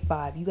 I take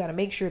 5. You got to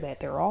make sure that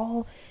they're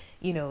all,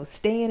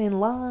 staying in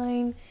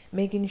line,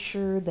 making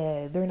sure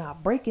that they're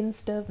not breaking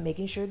stuff,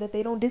 making sure that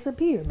they don't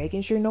disappear,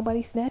 making sure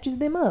nobody snatches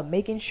them up,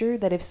 making sure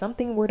that if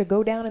something were to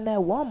go down in that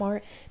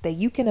Walmart, that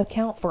you can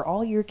account for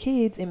all your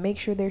kids and make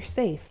sure they're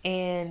safe.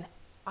 And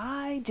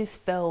I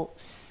just felt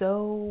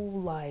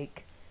I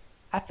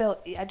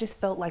just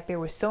felt like there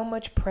was so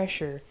much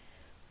pressure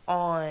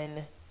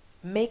on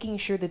making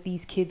sure that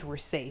these kids were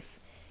safe.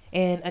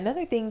 And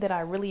another thing that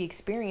I really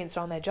experienced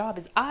on that job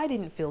is I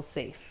didn't feel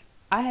safe.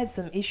 I had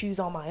some issues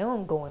on my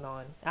own going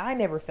on. I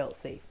never felt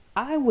safe.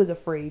 I was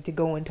afraid to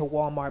go into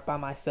Walmart by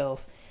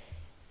myself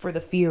for the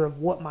fear of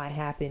what might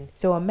happen.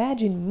 So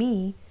imagine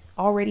me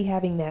already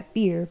having that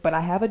fear, but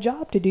I have a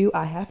job to do.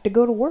 I have to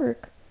go to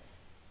work.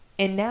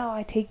 And now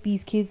I take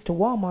these kids to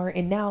Walmart,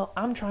 and now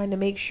I'm trying to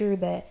make sure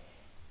that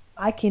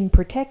I can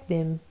protect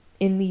them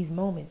in these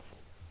moments.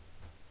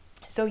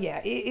 So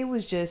yeah, it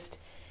was just,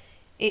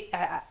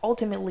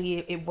 ultimately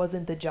it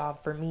wasn't the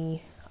job for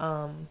me.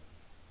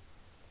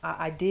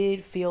 I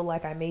did feel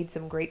like I made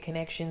some great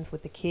connections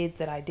with the kids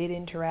that I did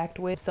interact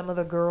with. Some of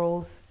the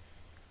girls,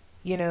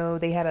 you know,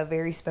 they had a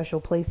very special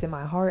place in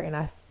my heart, and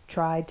I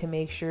tried to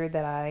make sure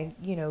that I,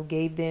 you know,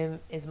 gave them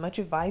as much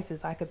advice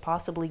as I could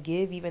possibly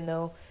give, even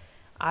though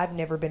I've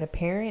never been a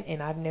parent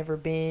and I've never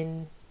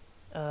been,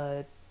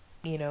 I've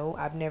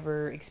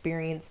never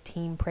experienced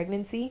teen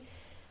pregnancy.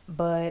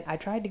 But I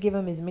tried to give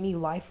them as many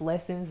life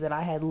lessons that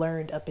I had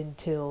learned up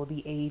until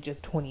the age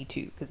of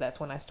 22, because that's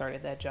when I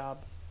started that job.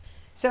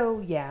 So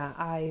yeah,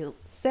 I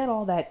said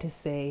all that to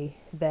say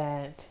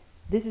that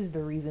this is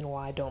the reason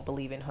why I don't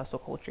believe in hustle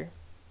culture.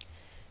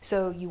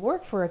 So you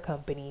work for a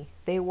company,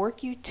 they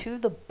work you to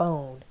the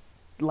bone.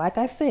 Like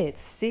I said,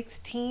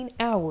 16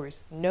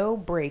 hours, no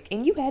break.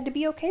 And you had to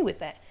be okay with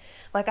that.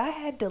 Like, I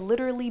had to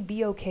literally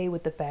be okay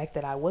with the fact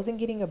that I wasn't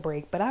getting a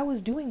break, but I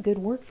was doing good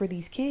work for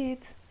these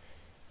kids.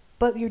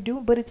 But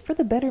it's for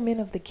the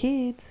betterment of the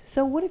kids.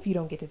 So what if you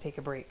don't get to take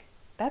a break?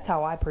 That's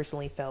how I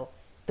personally felt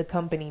the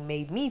company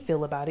made me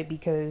feel about it,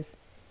 because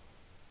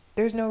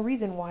there's no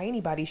reason why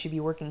anybody should be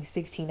working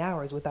 16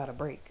 hours without a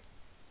break.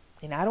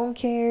 And I don't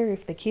care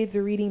if the kids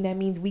are eating, that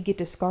means we get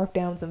to scarf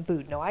down some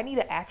food. No, I need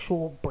an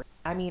actual break.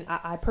 I mean,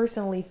 I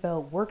personally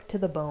felt worked to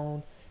the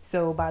bone.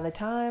 So by the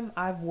time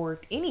I've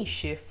worked any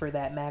shift for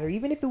that matter,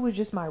 even if it was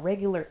just my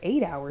regular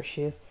 8-hour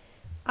shift,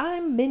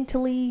 I'm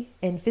mentally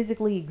and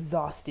physically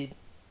exhausted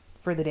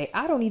for the day.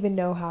 I don't even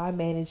know how I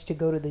managed to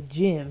go to the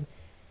gym,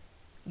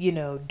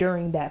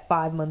 during that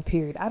 5-month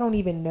period. I don't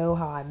even know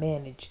how I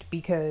managed,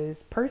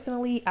 because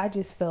personally, I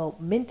just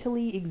felt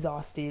mentally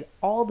exhausted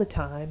all the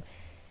time.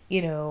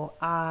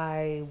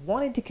 I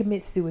wanted to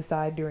commit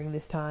suicide during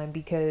this time,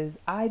 because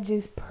I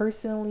just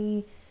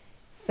personally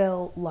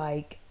felt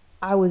like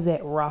I was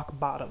at rock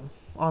bottom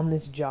on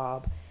this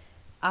job.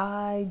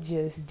 I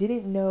just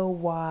didn't know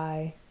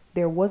why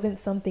there wasn't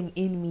something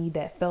in me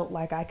that felt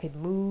like I could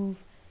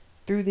move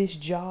through this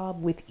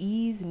job with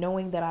ease,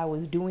 knowing that I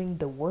was doing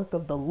the work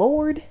of the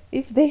Lord,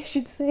 if you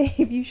should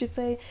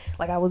say,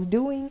 like I was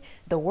doing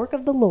the work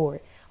of the Lord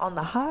on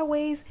the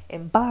highways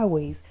and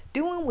byways,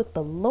 doing what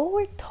the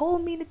Lord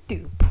told me to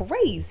do.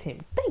 Praise him.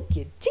 Thank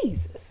you,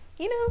 Jesus.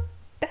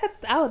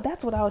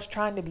 That's what I was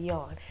trying to be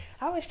on.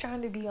 I was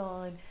trying to be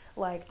on,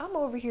 like, I'm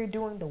over here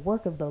doing the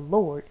work of the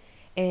Lord,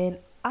 and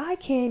I'm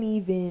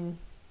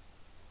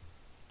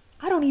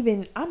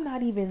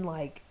not even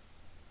like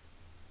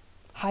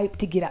hyped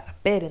to get out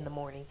of bed in the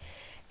morning.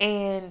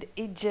 And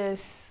it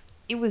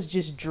was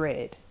just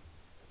dread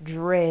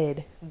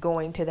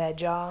going to that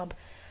job.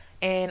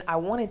 And I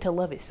wanted to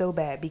love it so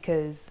bad,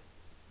 because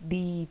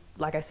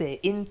like I said,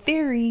 in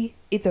theory,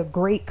 it's a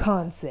great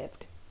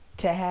concept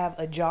to have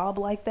a job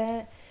like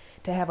that,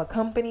 to have a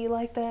company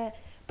like that,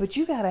 but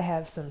you gotta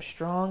have some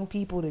strong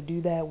people to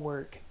do that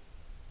work,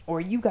 or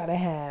you gotta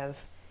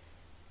have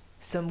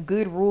some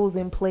good rules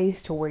in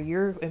place to where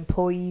your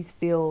employees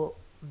feel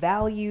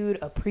valued,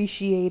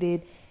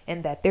 appreciated,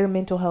 and that their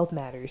mental health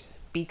matters.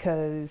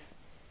 Because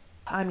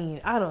I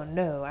don't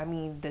know.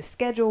 The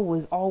schedule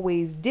was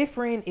always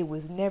different. It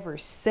was never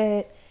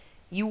set.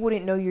 You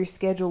wouldn't know your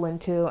schedule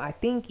until, I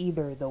think,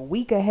 either the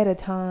week ahead of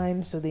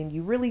time. So then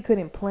you really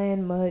couldn't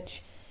plan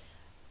much.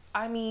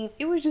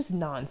 It was just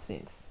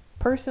nonsense.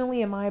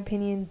 Personally, in my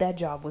opinion, that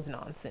job was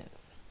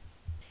nonsense.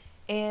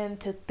 And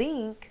to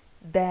think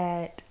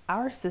that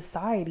our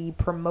society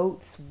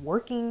promotes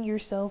working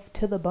yourself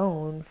to the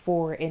bone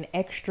for an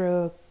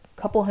extra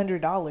couple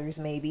 $100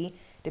 maybe,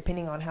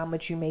 depending on how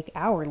much you make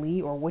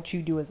hourly or what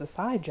you do as a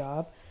side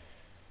job.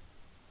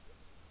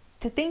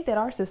 To think that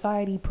our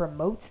society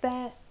promotes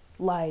that,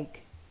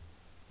 like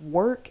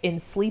work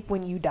and sleep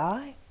when you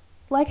die,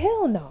 like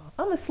hell no.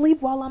 I'm gonna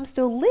sleep while I'm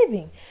still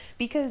living,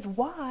 because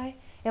why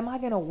am I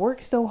gonna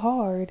work so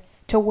hard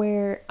to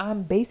where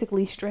I'm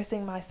basically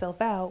stressing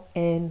myself out?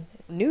 And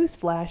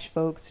newsflash,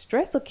 folks,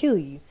 stress will kill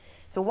you.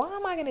 So why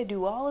am I gonna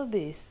do all of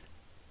this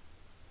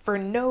for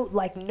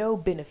no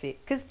benefit?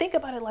 Because think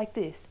about it like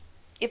this.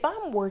 If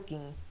I'm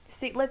working,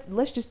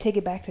 let's just take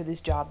it back to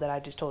this job that I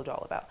just told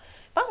y'all about.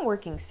 If I'm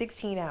working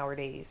 16-hour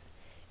days,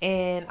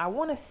 and I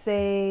want to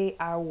say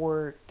I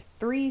worked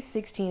 3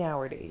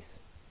 16-hour days.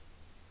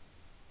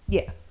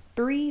 Yeah,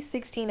 3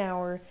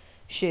 16-hour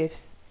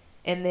shifts,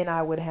 and then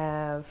I would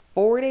have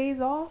 4 days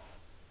off.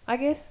 I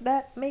guess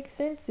that makes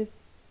sense if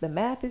the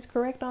math is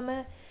correct on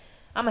that.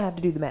 I'm going to have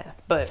to do the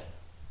math. But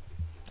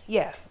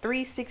yeah,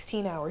 3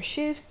 16-hour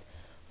shifts,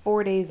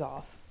 4 days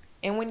off.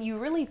 And when you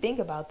really think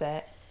about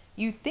that,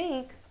 you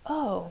think,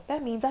 oh,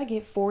 that means I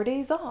get 4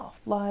 days off.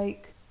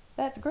 Like,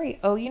 that's great.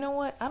 Oh, you know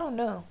what? I don't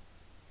know.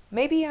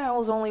 Maybe I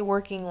was only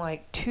working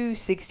like 2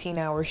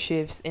 16-hour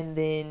shifts, and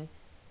then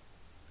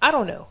I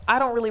don't know. I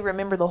don't really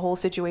remember the whole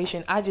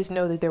situation. I just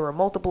know that there were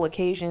multiple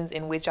occasions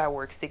in which I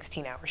worked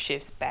 16-hour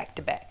shifts back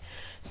to back.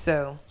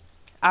 So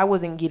I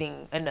wasn't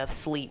getting enough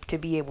sleep to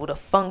be able to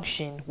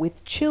function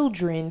with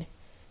children.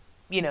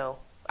 You know,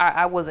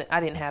 I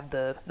didn't have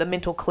the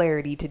mental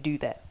clarity to do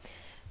that.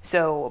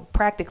 So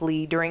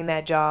practically during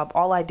that job,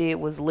 all I did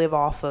was live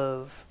off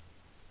of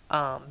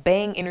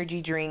Bang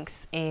energy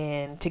drinks,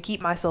 and to keep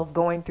myself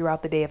going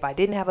throughout the day. If I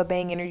didn't have a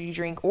Bang energy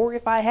drink, or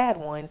if I had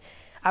one,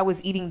 I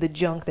was eating the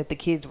junk that the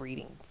kids were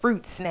eating.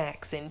 Fruit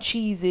snacks and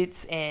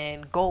Cheez-Its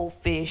and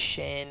goldfish,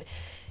 and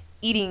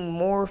eating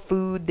more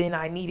food than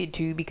I needed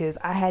to because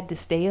I had to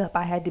stay up.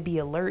 I had to be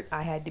alert.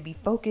 I had to be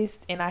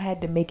focused, and I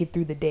had to make it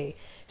through the day.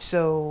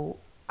 So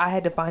I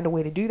had to find a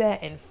way to do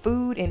that, and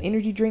food and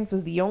energy drinks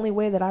was the only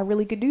way that I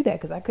really could do that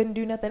because I couldn't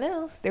do nothing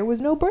else. There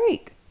was no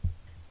break.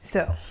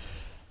 So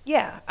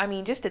yeah, I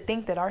mean, just to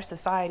think that our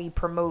society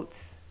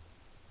promotes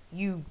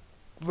you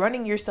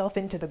running yourself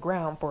into the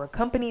ground for a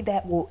company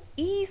that will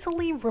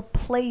easily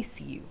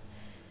replace you.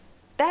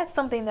 That's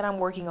something that I'm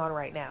working on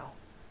right now.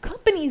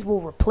 Companies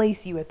will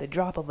replace you at the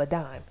drop of a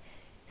dime.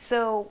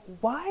 So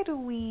why do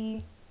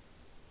we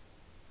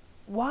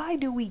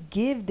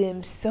give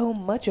them so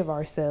much of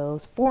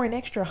ourselves for an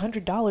extra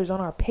 $100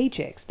 on our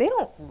paychecks? They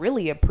don't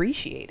really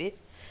appreciate it.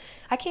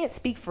 I can't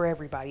speak for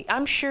everybody.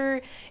 I'm sure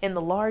in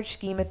the large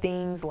scheme of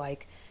things,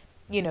 like,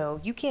 you know,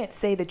 you can't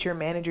say that your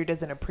manager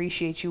doesn't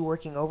appreciate you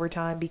working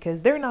overtime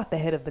because they're not the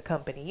head of the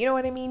company. You know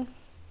what I mean?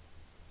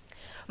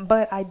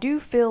 But I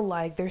do feel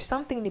like there's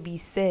something to be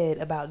said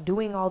about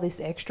doing all this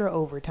extra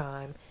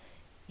overtime,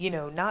 you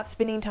know, not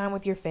spending time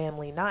with your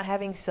family, not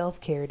having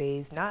self-care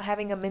days, not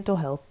having a mental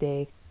health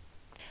day.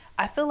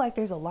 I feel like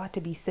there's a lot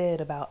to be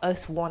said about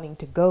us wanting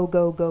to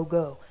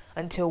go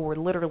until we're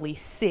literally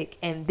sick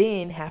and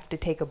then have to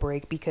take a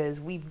break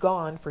because we've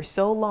gone for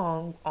so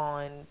long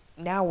on,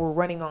 now we're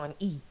running on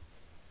E.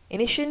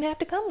 And it shouldn't have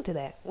to come to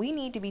that. We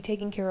need to be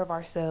taking care of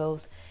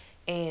ourselves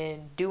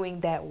and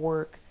doing that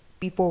work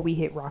before we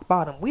hit rock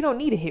bottom. We don't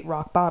need to hit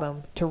rock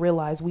bottom to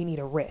realize we need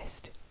a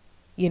rest.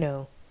 You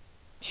know,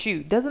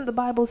 shoot, doesn't the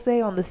Bible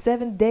say on the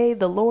seventh day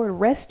the Lord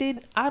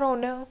rested? I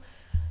don't know.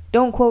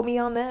 Don't quote me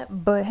on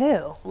that. But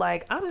hell,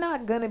 like, I'm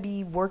not going to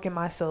be working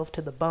myself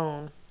to the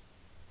bone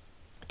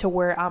to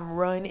where I'm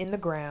run in the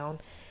ground,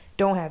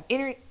 don't have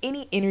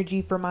any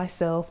energy for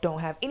myself,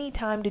 don't have any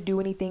time to do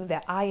anything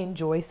that I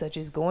enjoy, such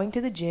as going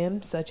to the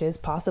gym, such as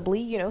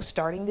possibly, you know,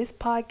 starting this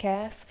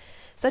podcast,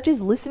 such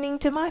as listening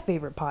to my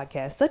favorite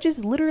podcast, such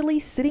as literally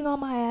sitting on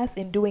my ass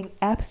and doing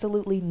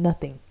absolutely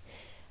nothing.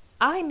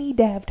 I need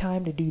to have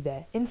time to do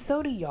that, and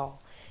so do y'all.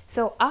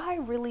 So I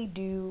really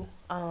do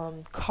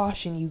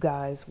caution you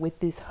guys with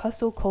this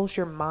hustle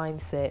culture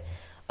mindset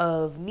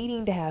of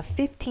needing to have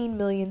 15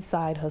 million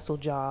side hustle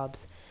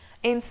jobs.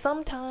 And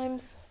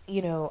sometimes,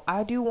 you know,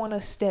 I do want to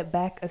step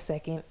back a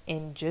second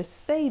and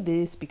just say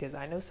this because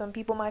I know some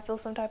people might feel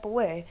some type of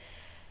way.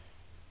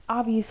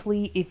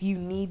 Obviously, if you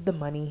need the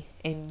money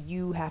and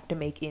you have to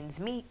make ends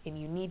meet and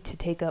you need to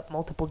take up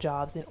multiple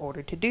jobs in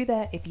order to do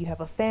that, if you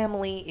have a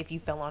family, if you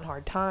fell on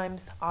hard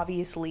times,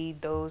 obviously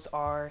those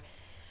are,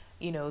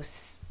 you know,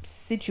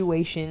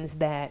 situations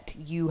that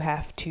you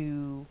have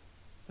to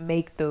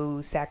make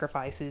those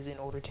sacrifices in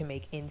order to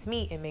make ends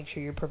meet and make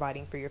sure you're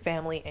providing for your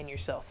family and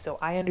yourself. So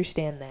I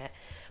understand that,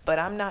 but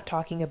I'm not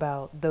talking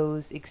about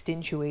those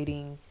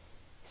extenuating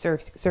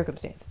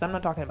circumstances. I'm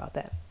not talking about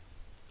that.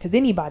 Because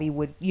anybody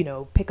would, you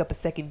know, pick up a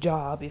second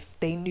job if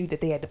they knew that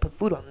they had to put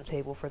food on the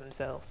table for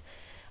themselves.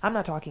 I'm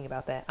not talking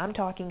about that. I'm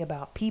talking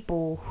about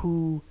people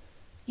who,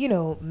 you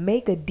know,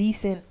 make a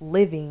decent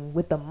living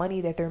with the money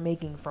that they're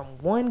making from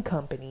one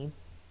company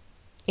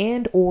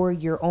and or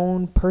your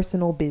own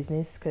personal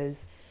business,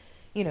 because,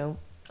 you know,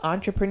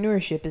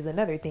 entrepreneurship is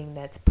another thing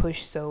that's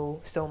pushed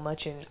so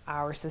much in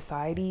our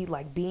society,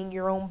 like being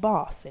your own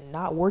boss and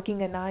not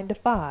working a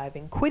 9-to-5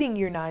 and quitting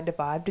your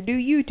 9-to-5 to do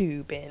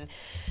YouTube. And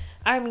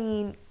I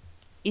mean,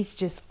 it's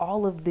just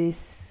all of this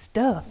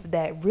stuff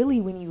that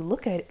really, when you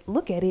look at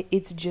it,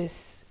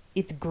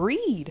 it's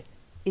greed.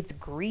 It's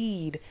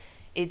greed.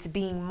 It's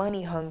being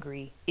money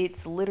hungry.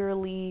 It's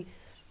literally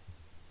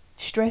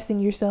stressing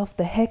yourself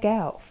the heck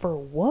out for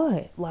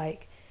what?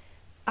 Like,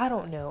 I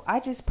don't know. I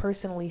just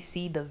personally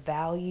see the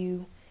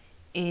value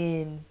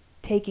in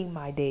taking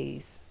my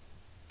days,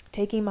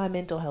 taking my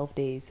mental health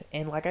days,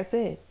 and like I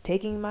said,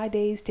 taking my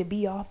days to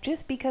be off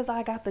just because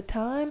I got the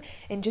time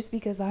and just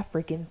because I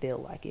freaking feel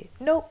like it.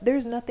 Nope,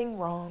 there's nothing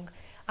wrong.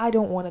 I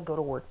don't want to go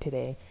to work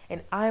today,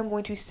 and I am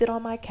going to sit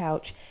on my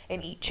couch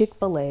and eat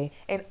Chick-fil-A,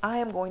 and I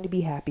am going to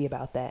be happy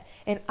about that.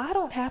 And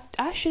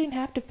I shouldn't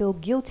have to feel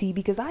guilty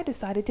because I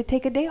decided to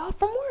take a day off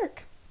from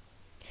work.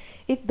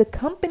 If the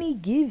company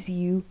gives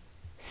you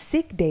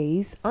sick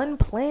days,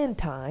 unplanned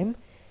time,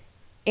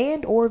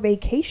 and or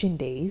vacation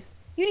days,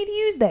 you need to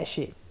use that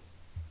shit.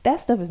 That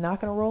stuff is not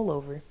going to roll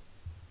over.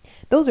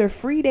 Those are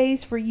free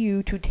days for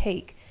you to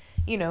take.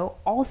 You know,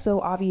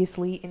 also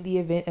obviously in the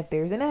event if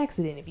there's an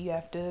accident, if you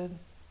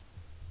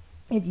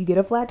get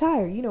a flat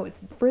tire, you know,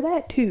 it's for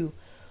that too.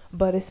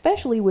 But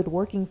especially with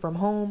working from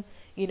home,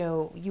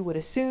 you would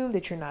assume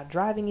that you're not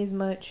driving as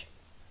much.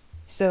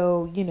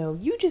 So,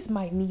 you just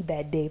might need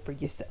that day for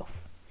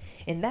yourself.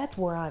 And that's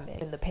where I'm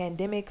at. When the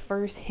pandemic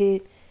first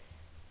hit,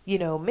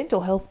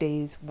 mental health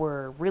days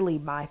were really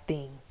my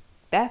thing.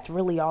 That's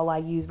really all I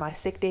used my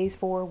sick days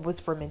for, was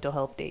for mental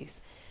health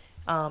days.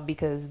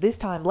 Because this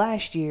time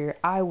last year,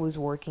 I was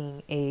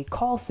working a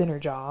call center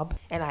job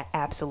and I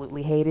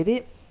absolutely hated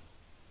it.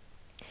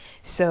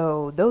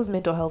 So those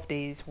mental health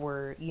days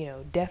were,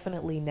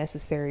 definitely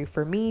necessary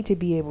for me to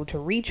be able to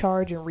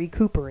recharge and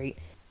recuperate.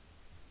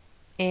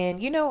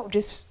 And,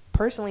 just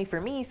personally for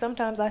me,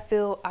 sometimes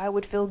I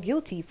would feel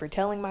guilty for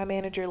telling my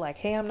manager, like,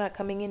 hey, I'm not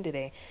coming in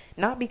today.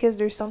 Not because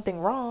there's something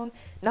wrong,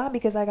 not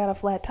because I got a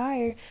flat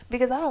tire,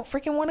 because I don't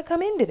freaking want to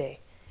come in today.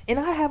 And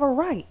I have a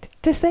right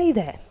to say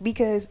that,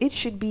 because it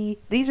should be,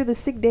 these are the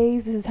sick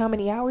days, this is how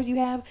many hours you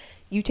have.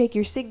 You take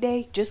your sick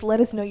day, just let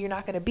us know you're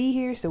not going to be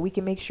here so we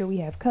can make sure we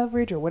have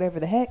coverage or whatever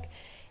the heck.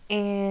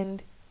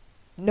 And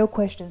no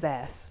questions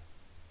asked.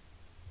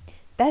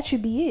 That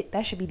should be it.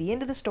 That should be the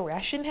end of the story.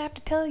 I shouldn't have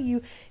to tell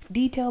you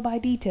detail by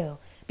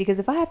detail. Because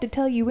if I have to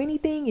tell you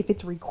anything, if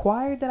it's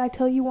required that I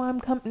tell you why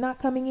I'm not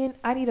coming in,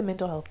 I need a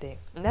mental health day.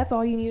 And that's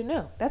all you need to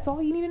know. That's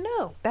all you need to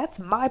know. That's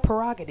my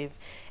prerogative.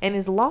 And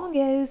as long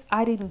as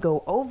I didn't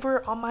go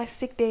over on my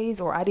sick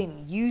days or I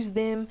didn't use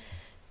them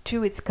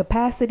to its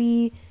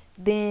capacity,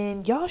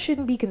 then y'all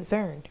shouldn't be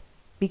concerned.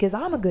 Because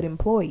I'm a good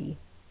employee.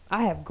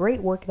 I have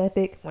great work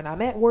ethic. When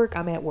I'm at work,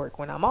 I'm at work.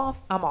 When I'm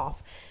off, I'm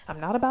off. I'm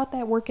not about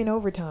that working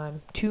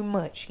overtime too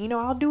much.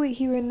 I'll do it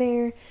here and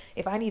there.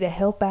 If I need to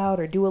help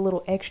out or do a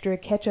little extra,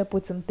 catch up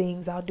with some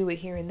things, I'll do it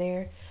here and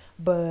there.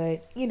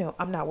 But,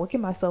 I'm not working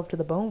myself to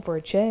the bone for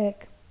a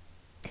check.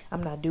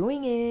 I'm not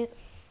doing it.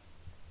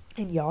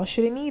 And y'all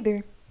shouldn't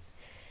either.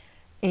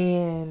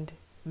 And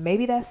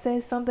maybe that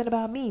says something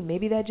about me.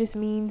 Maybe that just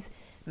means,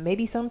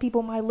 maybe some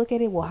people might look at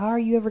it, well, how are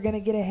you ever going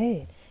to get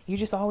ahead? You're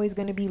just always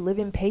going to be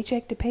living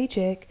paycheck to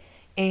paycheck,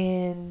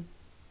 and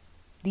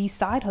these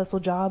side hustle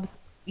jobs,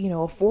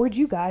 afford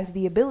you guys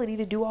the ability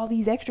to do all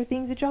these extra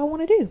things that y'all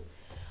want to do.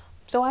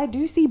 So I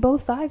do see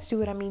both sides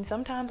to it. I mean,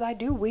 sometimes I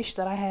do wish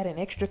that I had an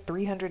extra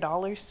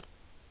 $300,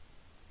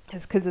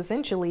 because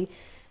essentially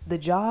the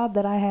job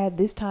that I had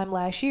this time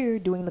last year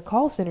doing the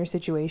call center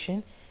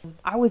situation,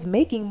 I was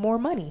making more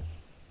money.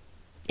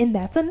 And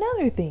that's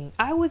another thing.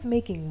 I was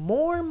making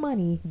more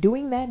money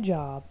doing that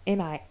job,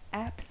 and I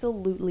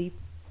absolutely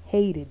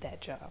hated that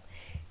job.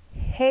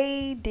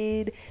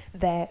 Hated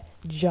that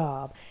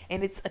job.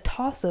 And it's a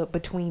toss-up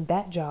between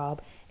that job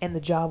and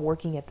the job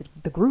working at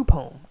the group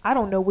home. I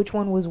don't know which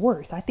one was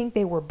worse. I think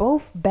they were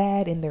both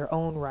bad in their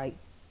own right.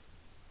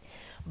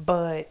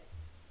 But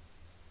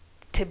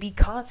to be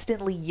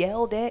constantly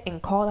yelled at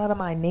and called out of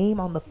my name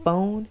on the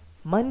phone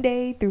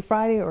Monday through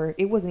Friday, or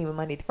it wasn't even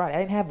Monday through Friday. I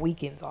didn't have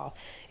weekends off.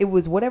 It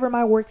was whatever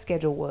my work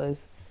schedule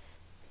was.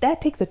 That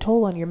takes a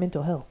toll on your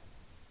mental health.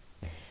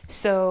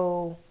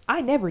 So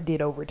I never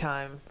did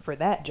overtime for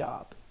that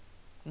job.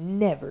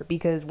 Never.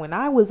 Because when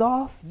I was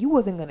off, you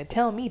wasn't going to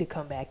tell me to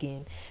come back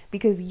in,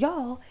 because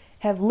y'all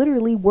have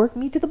literally worked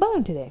me to the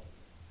bone today.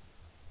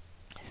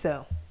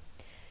 So,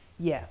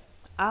 yeah,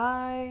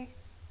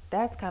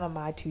 that's kind of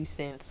my 2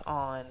 cents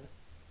on,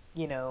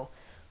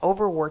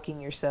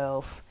 overworking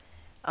yourself.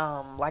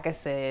 Like I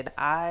said,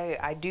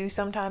 I do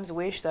sometimes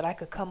wish that I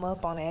could come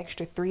up on an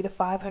extra $300 to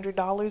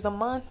 $500 a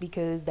month,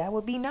 because that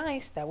would be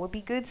nice. That would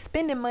be good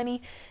spending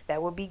money.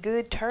 That would be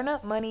good turn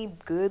up money.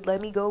 Good let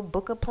me go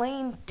book a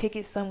plane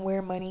ticket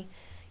somewhere money.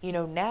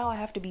 Now I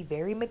have to be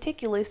very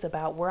meticulous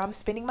about where I'm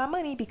spending my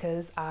money,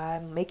 because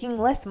I'm making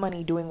less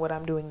money doing what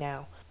I'm doing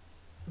now.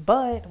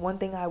 But one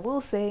thing I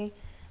will say,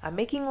 I'm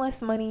making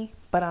less money,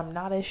 but I'm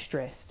not as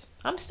stressed.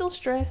 I'm still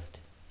stressed.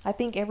 I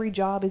think every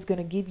job is going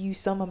to give you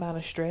some amount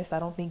of stress.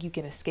 I don't think you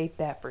can escape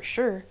that for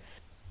sure.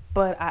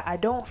 But I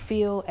don't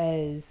feel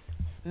as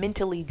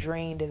mentally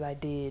drained as I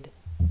did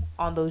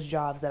on those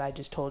jobs that I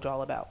just told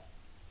y'all about.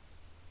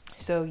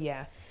 So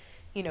yeah,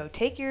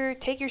 take your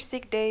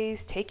sick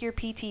days, take your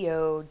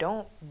PTO.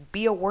 Don't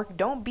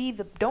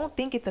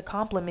think it's a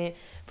compliment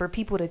for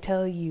people to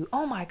tell you,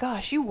 "Oh my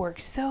gosh, you work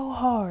so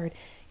hard.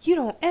 You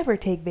don't ever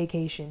take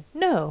vacation."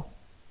 No.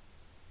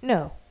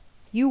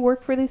 You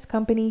work for this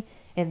company,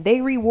 and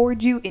they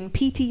reward you in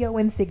PTO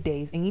and sick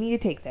days, and you need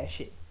to take that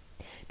shit.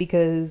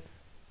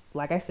 Because,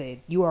 like I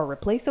said, you are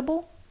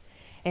replaceable,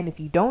 and if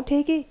you don't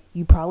take it,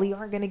 you probably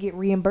aren't going to get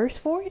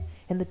reimbursed for it,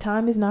 and the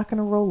time is not going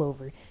to roll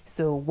over.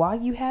 So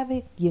while you have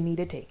it, you need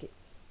to take it.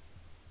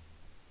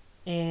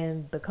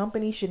 And the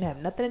company shouldn't have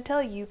nothing to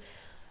tell you.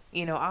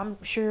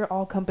 I'm sure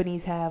all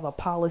companies have a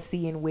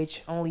policy in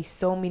which only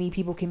so many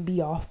people can be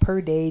off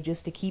per day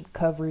just to keep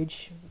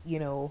coverage,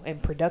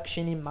 and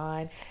production in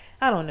mind.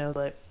 I don't know,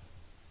 but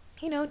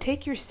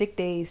take your sick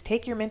days,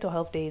 take your mental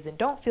health days, and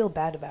don't feel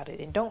bad about it.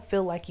 And don't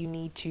feel like you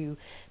need to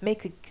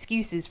make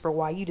excuses for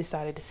why you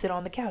decided to sit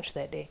on the couch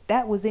that day.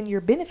 That was in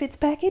your benefits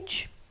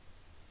package.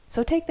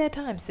 So take that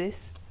time,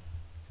 sis.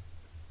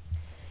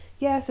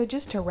 Yeah, so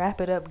just to wrap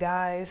it up,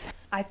 guys,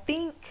 I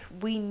think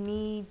we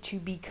need to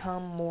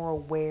become more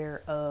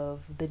aware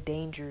of the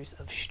dangers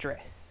of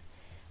stress.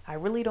 I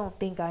really don't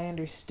think I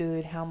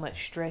understood how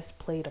much stress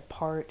played a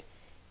part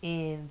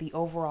in the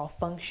overall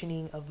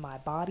functioning of my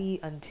body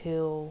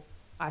until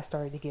I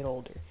started to get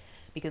older.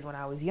 Because when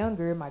I was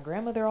younger, my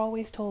grandmother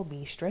always told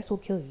me, stress will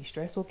kill you,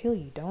 stress will kill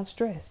you, don't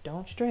stress,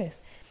 don't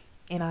stress.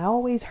 And I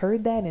always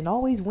heard that and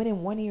always went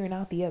in one ear and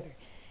out the other.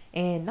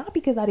 And not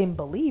because I didn't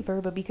believe her,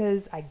 but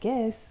because I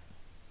guess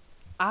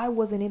I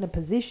wasn't in a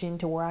position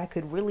to where I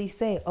could really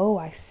say, oh,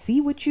 I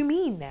see what you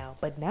mean now.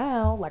 But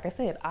now, like I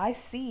said, I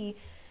see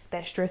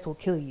that stress will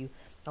kill you.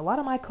 A lot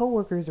of my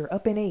coworkers are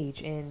up in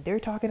age and they're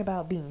talking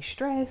about being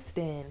stressed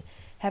and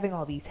having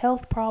all these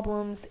health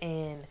problems.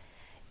 And,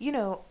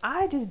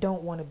 I just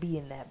don't want to be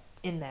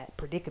in that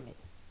predicament.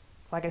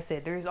 Like I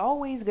said, there's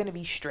always going to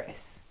be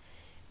stress,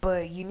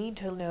 but you need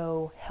to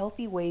know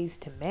healthy ways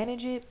to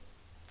manage it.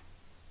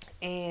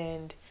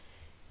 And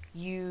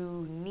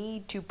you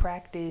need to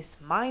practice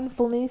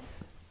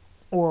mindfulness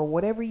or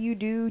whatever you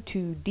do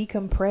to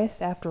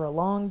decompress after a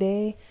long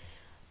day.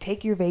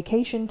 Take your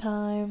vacation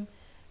time.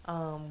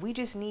 We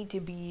just need to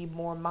be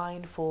more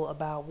mindful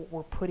about what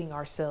we're putting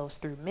ourselves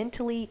through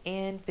mentally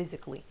and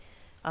physically.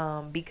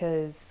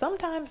 Because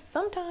sometimes,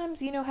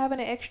 having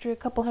an extra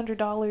couple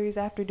 $100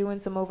 after doing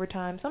some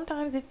overtime,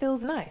 sometimes it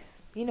feels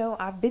nice.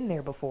 I've been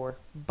there before,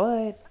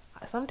 but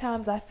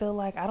sometimes I feel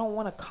like I don't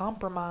want to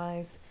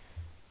compromise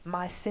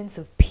my sense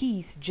of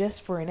peace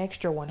just for an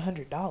extra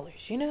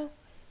 $100,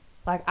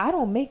 Like, I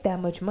don't make that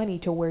much money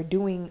to where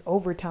doing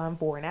overtime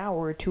for an hour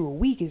or two a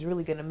week is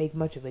really going to make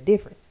much of a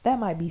difference. That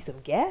might be some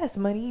gas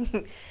money,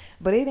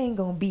 but it ain't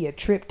going to be a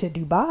trip to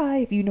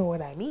Dubai, if you know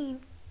what I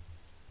mean.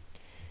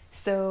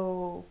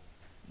 So,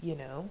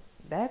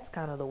 that's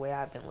kind of the way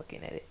I've been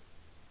looking at it.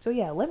 So,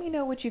 yeah, let me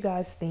know what you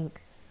guys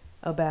think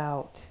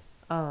about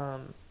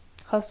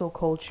hustle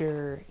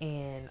culture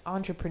and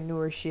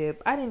entrepreneurship.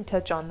 I didn't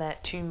touch on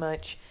that too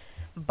much,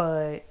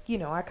 but,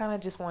 I kind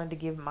of just wanted to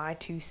give my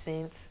 2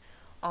 cents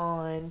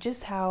on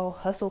just how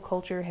hustle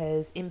culture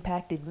has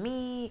impacted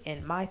me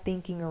and my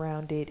thinking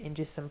around it, and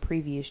just some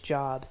previous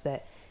jobs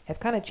that have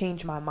kind of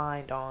changed my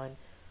mind on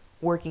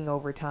working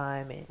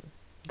overtime and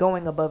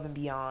going above and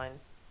beyond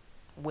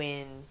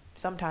when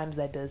sometimes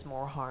that does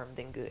more harm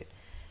than good.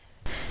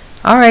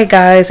 Alright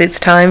guys, it's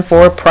time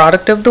for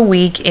product of the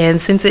week, and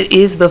since it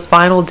is the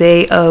final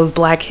day of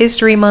Black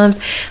History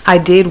Month, I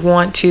did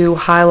want to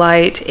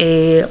highlight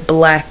a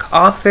Black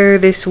author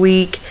this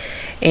week.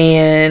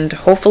 And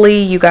hopefully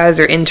you guys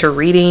are into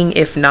reading.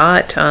 If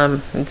not,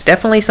 it's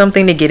definitely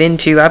something to get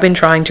into. I've been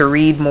trying to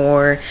read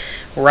more,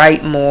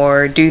 write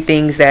more, do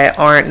things that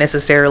aren't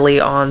necessarily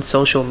on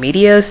social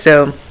media.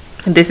 So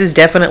this is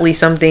definitely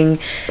something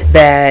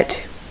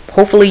that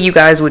hopefully you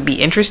guys would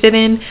be interested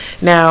in.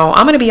 Now,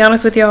 I'm going to be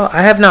honest with y'all.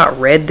 I have not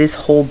read this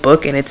whole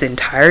book in its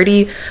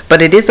entirety, but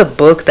it is a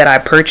book that I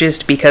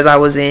purchased because I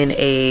was in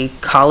a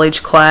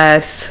college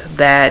class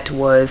that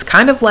was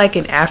kind of like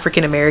an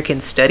African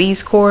American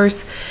studies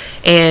course.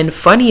 And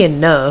funny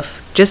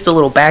enough, just a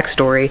little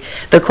backstory,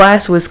 the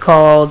class was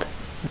called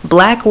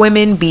Black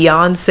Women,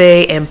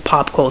 Beyonce, and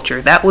Pop Culture.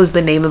 That was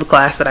the name of the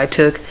class that I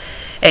took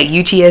at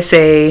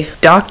UTSA.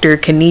 Dr.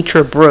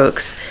 Kenitra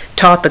Brooks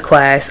taught the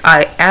class.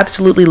 I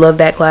absolutely love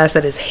that class.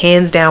 That is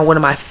hands down one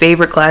of my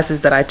favorite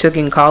classes that I took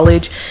in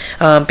college,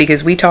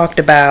 because we talked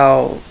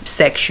about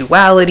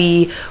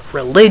sexuality,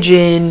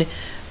 religion,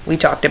 we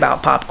talked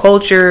about pop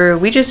culture.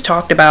 We just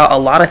talked about a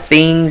lot of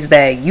things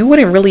that you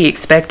wouldn't really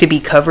expect to be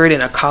covered in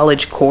a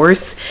college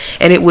course.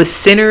 And it was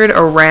centered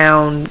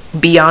around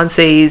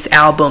Beyonce's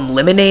album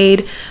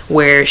Lemonade,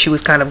 where she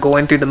was kind of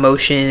going through the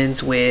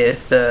motions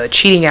with the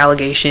cheating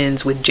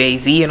allegations with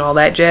Jay-Z and all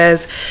that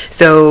jazz.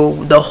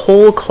 So the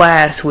whole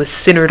class was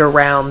centered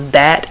around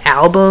that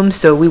album.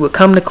 So we would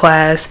come to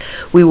class,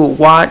 we would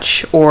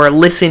watch or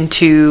listen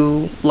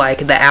to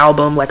like the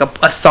album, like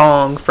a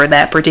song for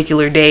that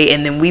particular day,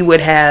 and then we would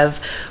have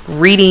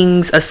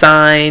readings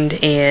assigned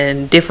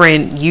and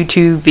different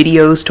YouTube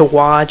videos to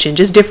watch and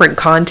just different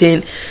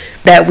content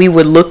that we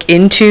would look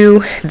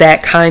into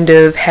that kind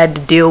of had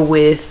to deal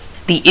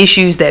with the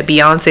issues that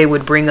Beyonce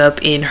would bring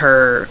up in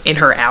her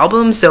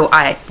album. So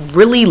I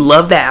really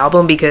love that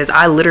album because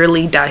I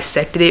literally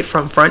dissected it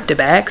from front to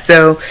back.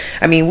 So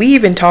I mean, we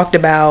even talked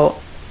about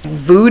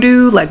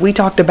voodoo, like we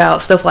talked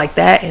about stuff like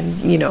that, and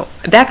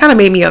that kind of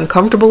made me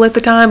uncomfortable at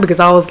the time because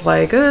I was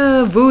like,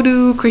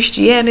 voodoo,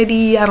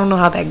 Christianity, I don't know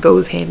how that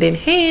goes hand in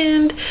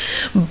hand.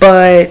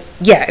 But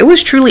yeah, it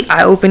was truly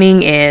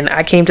eye-opening, and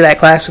I came to that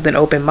class with an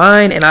open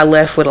mind, and I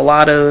left with a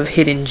lot of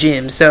hidden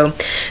gems. So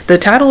the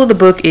title of the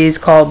book is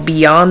called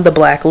Beyond the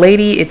Black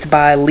Lady. It's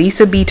by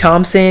Lisa B.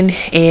 Thompson,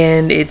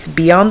 and it's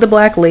Beyond the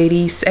Black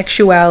Lady,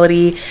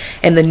 Sexuality,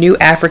 and the New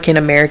African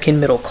American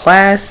Middle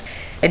Class.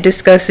 It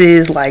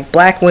discusses like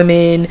black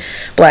women,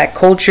 black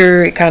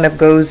culture. It kind of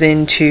goes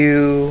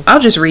into, I'll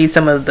just read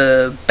some of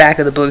the back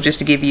of the book just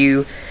to give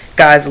you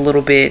guys a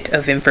little bit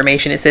of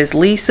information. It says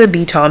Lisa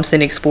B.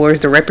 Thompson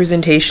explores the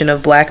representation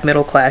of Black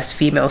middle-class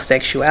female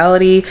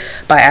sexuality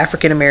by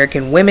African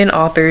American women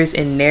authors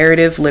in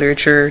narrative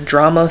literature,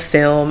 drama,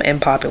 film,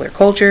 and popular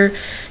culture,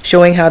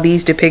 showing how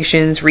these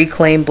depictions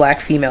reclaim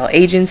Black female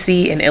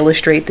agency and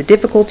illustrate the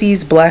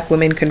difficulties Black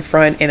women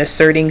confront in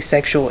asserting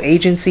sexual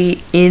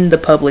agency in the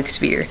public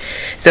sphere.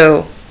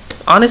 So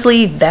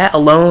honestly, that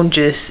alone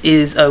just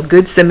is a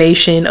good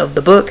summation of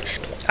the book.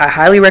 I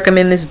highly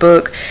recommend this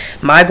book.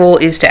 My goal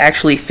is to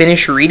actually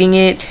finish reading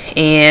it,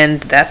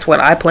 and that's what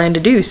I plan to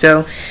do.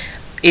 So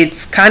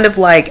it's kind of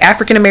like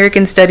African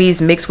American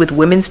studies mixed with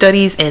women's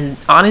studies, and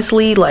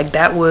honestly, like,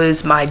 that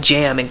was my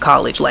jam in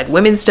college. Like,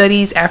 women's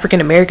studies,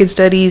 African American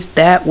studies,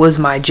 that was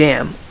my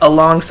jam,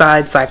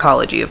 alongside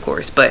psychology, of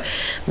course. But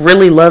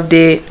really loved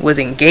it, was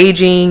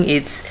engaging.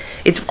 It's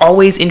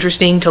always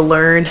interesting to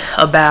learn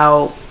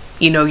about,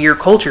 you know, your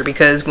culture,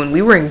 because when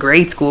we were in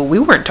grade school, we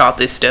weren't taught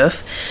this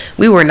stuff.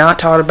 We were not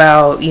taught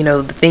about, you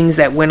know, the things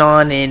that went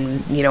on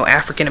in, you know,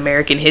 African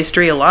American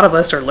history. A lot of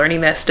us are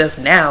learning that stuff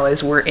now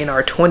as we're in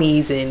our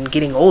 20s and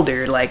getting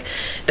older. Like,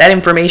 that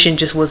information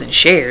just wasn't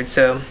shared.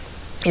 So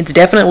it's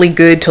definitely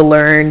good to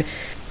learn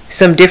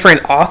some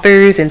different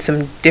authors and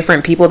some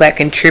different people that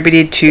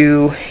contributed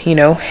to, you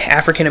know,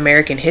 African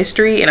American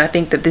history. And I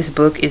think that this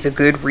book is a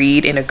good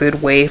read and a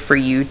good way for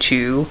you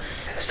to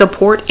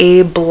support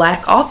a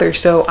Black author.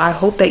 So I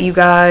hope that you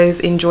guys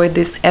enjoyed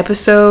this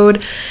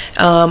episode.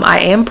 I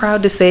am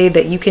proud to say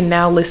that you can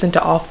now listen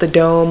to Off the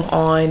Dome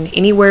on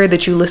anywhere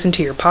that you listen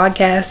to your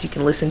podcast. You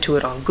can listen to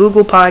it on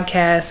Google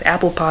Podcasts,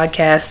 Apple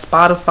Podcasts,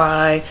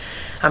 Spotify.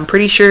 I'm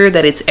pretty sure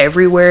that it's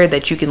everywhere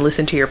that you can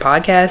listen to your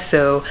podcast.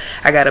 So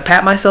I got to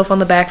pat myself on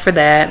the back for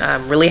that.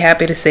 I'm really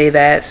happy to say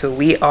that. So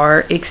we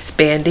are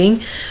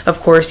expanding. Of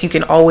course, you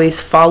can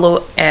always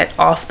follow at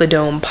Off the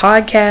Dome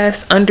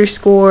Podcast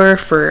 _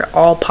 for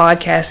all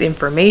podcast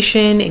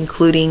information,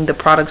 including the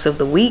products of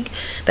the week.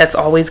 That's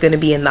always going to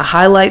be in the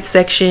highlights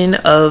section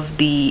of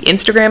the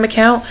Instagram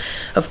account.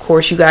 Of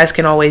course, you guys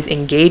can always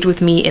engage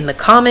with me in the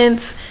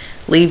comments.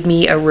 Leave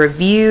me a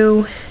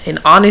review, an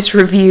honest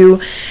review,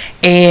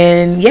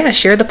 and yeah,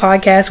 share the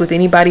podcast with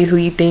anybody who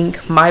you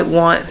think might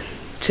want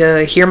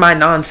to hear my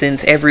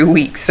nonsense every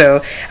week.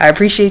 So I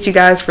appreciate you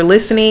guys for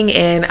listening,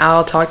 and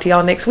I'll talk to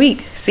y'all next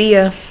week. See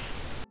ya.